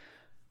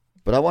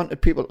 But I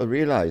wanted people to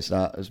realise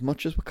that as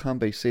much as we can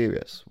be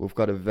serious, we've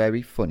got a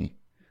very funny,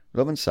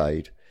 loving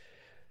side.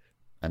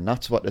 And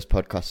that's what this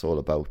podcast's all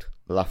about,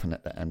 laughing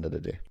at the end of the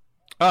day.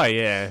 Oh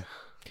yeah,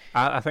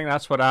 I think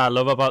that's what I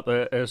love about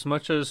as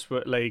much as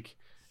like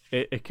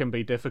it can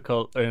be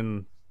difficult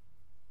in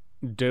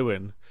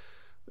doing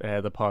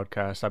the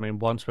podcast. I mean,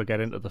 once we get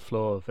into the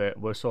flow of it,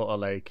 we're sort of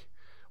like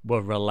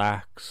we're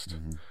relaxed.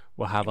 Mm-hmm.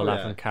 We'll have a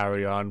laugh and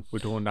carry on. We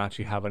don't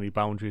actually have any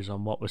boundaries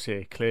on what we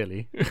say,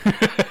 clearly.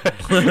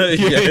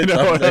 You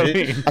know what I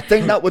mean? I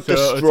think that would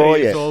So destroy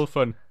it's it. all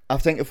fun. I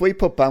think if we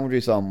put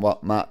boundaries on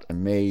what Matt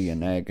and me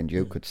and Egg and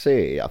you could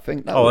say, I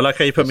think that Oh, I would like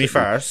how you put me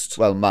possibly- first.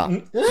 Well, Matt,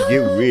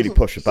 you really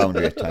push a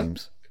boundary at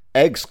times.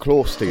 Egg's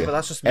close to you. But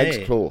that's just me.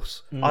 Egg's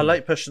close. I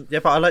like pushing. Yeah,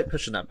 but I like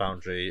pushing that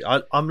boundary.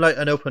 I'm like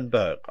an open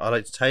book. I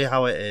like to tell you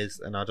how it is,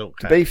 and I don't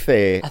care. To be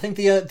fair, I think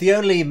the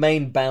only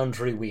main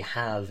boundary we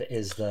have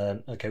is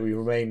we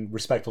remain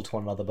respectful to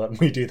one another, but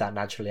we do that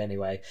naturally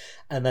anyway.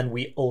 And then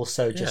we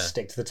also just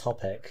stick to the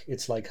topic.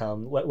 It's like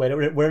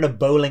we're in a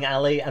bowling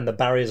alley and the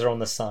barriers are on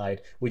the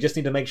side. We just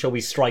need to make sure we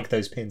strike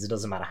those pins. It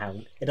doesn't matter how.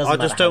 I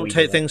just don't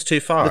take things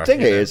too far. the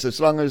thing is, as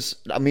long as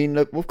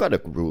look, we've got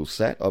a rule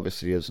set.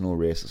 Obviously, there's no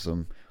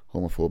racism,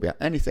 homophobia,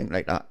 anything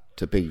like that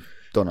to be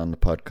done on the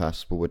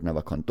podcast. We would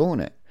never condone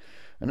it,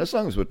 and as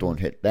long as we don't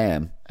hit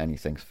them,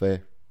 anything's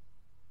fair.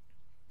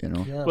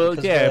 Yeah, Well,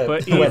 yeah,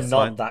 but we're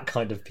not that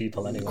kind of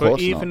people anyway.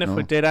 But even if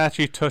we did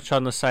actually touch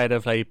on the side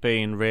of like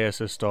being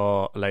racist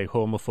or like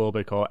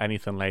homophobic or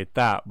anything like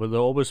that, we'll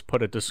always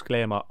put a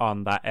disclaimer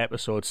on that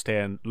episode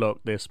saying,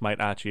 look, this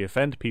might actually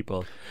offend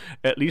people.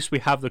 At least we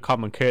have the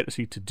common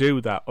courtesy to do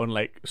that,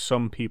 unlike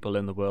some people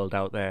in the world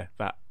out there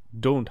that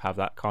don't have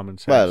that common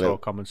sense or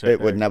common sense.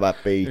 It would never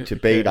be to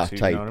be that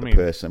type of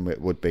person. It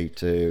would be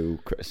to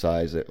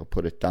criticise it or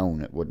put it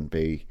down. It wouldn't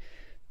be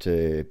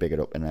to big it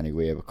up in any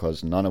way,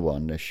 because none of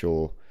on this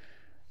show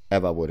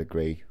ever would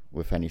agree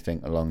with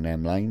anything along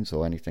them lines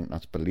or anything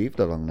that's believed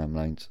along them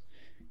lines.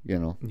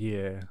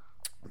 Yeah.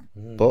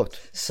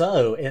 But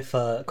so if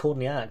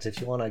Courtney Act,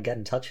 if you want to get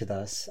in touch with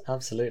us,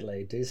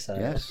 absolutely do so.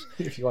 Yes.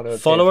 If you want to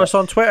follow us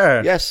on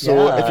Twitter. Yes.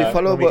 So if you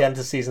follow, when we get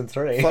into season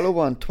 3, follow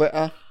on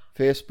Twitter,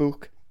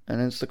 Facebook, and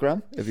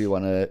Instagram if you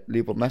want to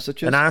leave up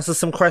messages and answer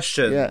some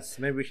questions. Yeah.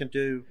 Maybe we can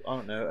do, I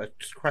don't know,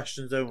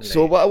 questions only.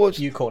 So what I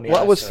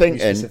was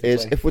thinking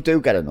is, if we do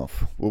get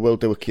enough, we will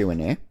do a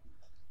Q&A.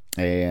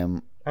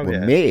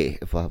 May,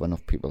 if we have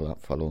enough people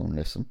that follow and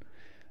listen,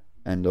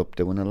 end up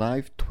doing a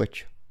live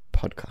Twitch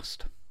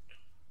podcast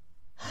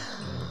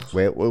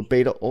where it will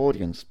be the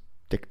audience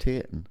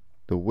dictating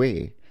the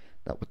way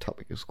that the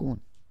topic is going.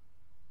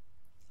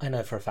 I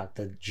know for a fact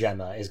that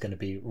Gemma is going to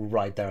be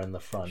right there in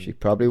the front. She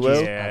probably will.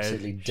 She's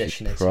absolutely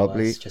dishing it to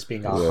us, just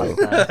being our hype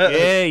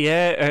man.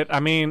 Yeah. I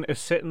mean,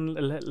 sitting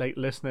like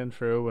listening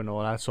through and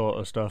all that sort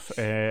of stuff.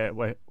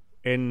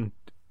 In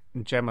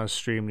Gemma's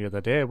stream the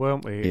other day,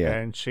 weren't we? Yeah.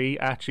 And she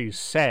actually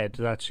said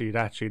that she'd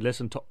actually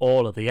listened to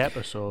all of the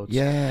episodes.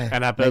 Yeah.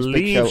 And I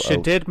believe she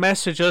did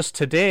message us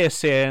today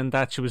saying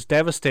that she was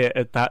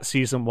devastated that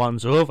season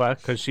 1's over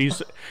because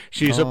she's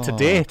up to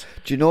date.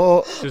 Do you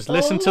know? She's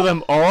listened to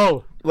them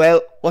all.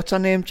 Well, what's her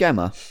name?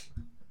 Gemma.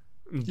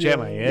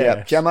 Gemma,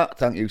 yeah. Gemma,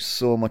 thank you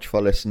so much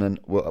for listening.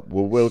 We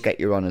will get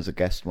you on as a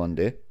guest one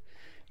day.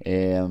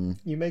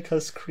 You make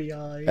us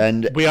cry.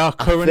 And we are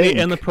currently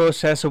in the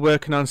process of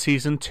working on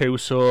season 2,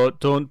 so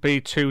don't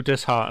be too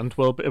disheartened.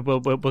 We'll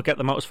get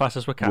them out as fast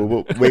as we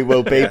can. We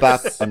will be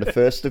back on the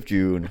 1st of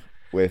June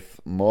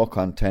with more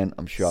content.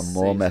 I'm sure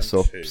more mess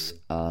ups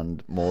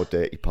and more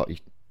dirty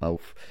potty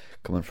mouth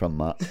coming from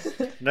Matt.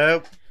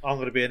 No, I'm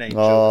going to be an angel.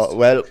 Oh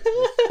well,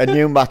 a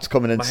new Matt's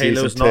coming in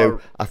season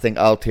 2. I think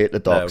I'll take the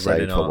dark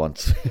side for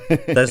once.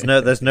 There's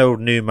no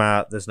new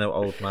Matt. There's no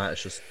old Matt.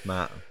 It's just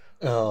Matt.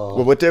 Oh.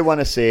 Well, we do want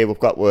to say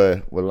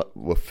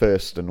we're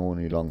first and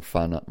only long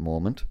fan at the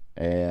moment.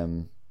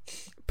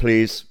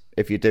 Please,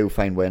 if you do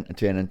find we're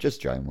entertaining,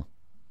 just join me.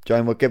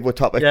 Give us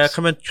topics. Yeah,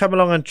 come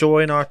along and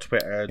join our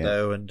Twitter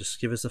though, and just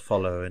give us a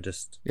follow and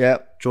just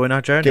join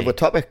our journey. Give us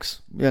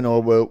topics.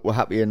 We're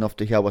happy enough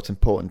to hear what's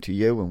important to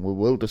you, and we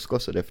will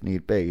discuss it if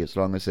need be, as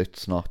long as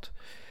it's not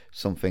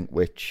something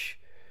which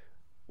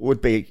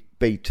would be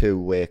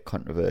too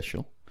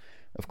controversial,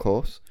 of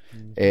course.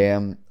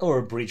 Or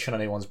a breach on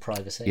anyone's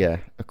privacy. Yeah,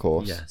 of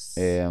course. Yes.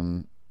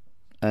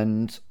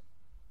 And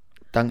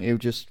thank you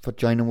just for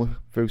joining us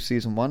through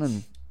season 1,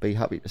 and be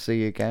happy to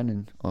see you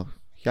again or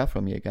hear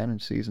from you again in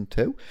season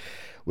 2,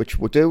 which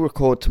we'll do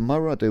record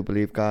tomorrow, I do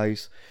believe,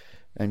 guys,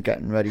 and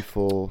getting ready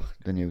for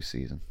the new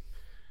season.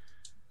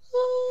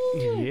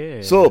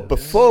 Yeah. So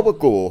before we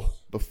go,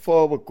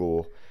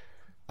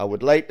 I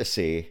would like to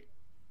say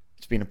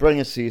it's been a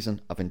brilliant season.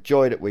 I've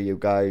enjoyed it with you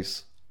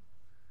guys.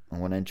 I'm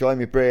going to enjoy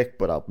my break,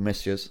 but I'll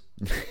miss you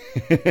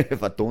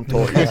if I don't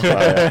talk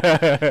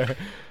to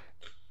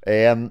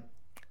you.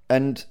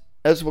 And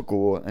as we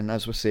go, and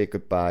as we say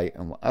goodbye,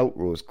 and our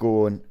outro's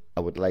going, I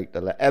would like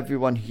to let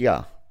everyone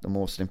hear the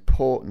most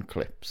important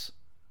clips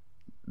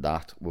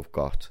that we've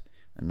got,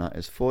 and that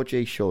is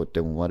 4J Show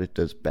doing what it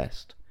does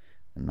best,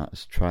 and that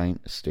is trying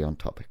to stay on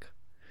topic,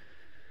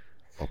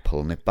 or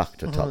pulling it back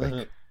to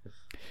topic.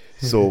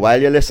 So while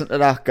you listen to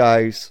that,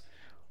 guys,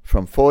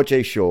 from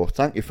 4J Show,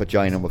 thank you for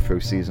joining us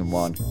through season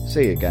 1.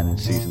 See you again in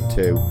season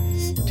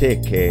 2.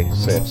 Take care,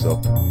 surfs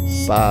up.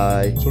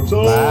 Bye.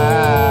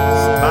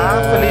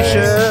 Bye,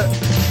 Felicia.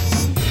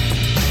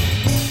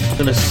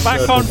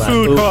 Back on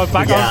food,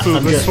 back on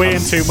food. We're swaying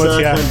too much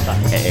here.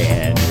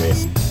 Anyway,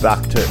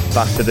 back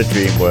to the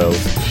dream world.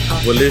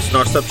 We're losing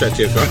our subject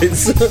here,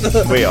 guys.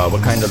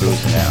 We're kind of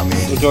losing it. I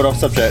mean, we're going off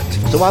subject.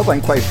 So I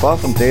went quite far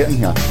from dating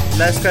here.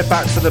 Let's get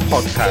back to the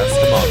podcast.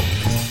 Come on.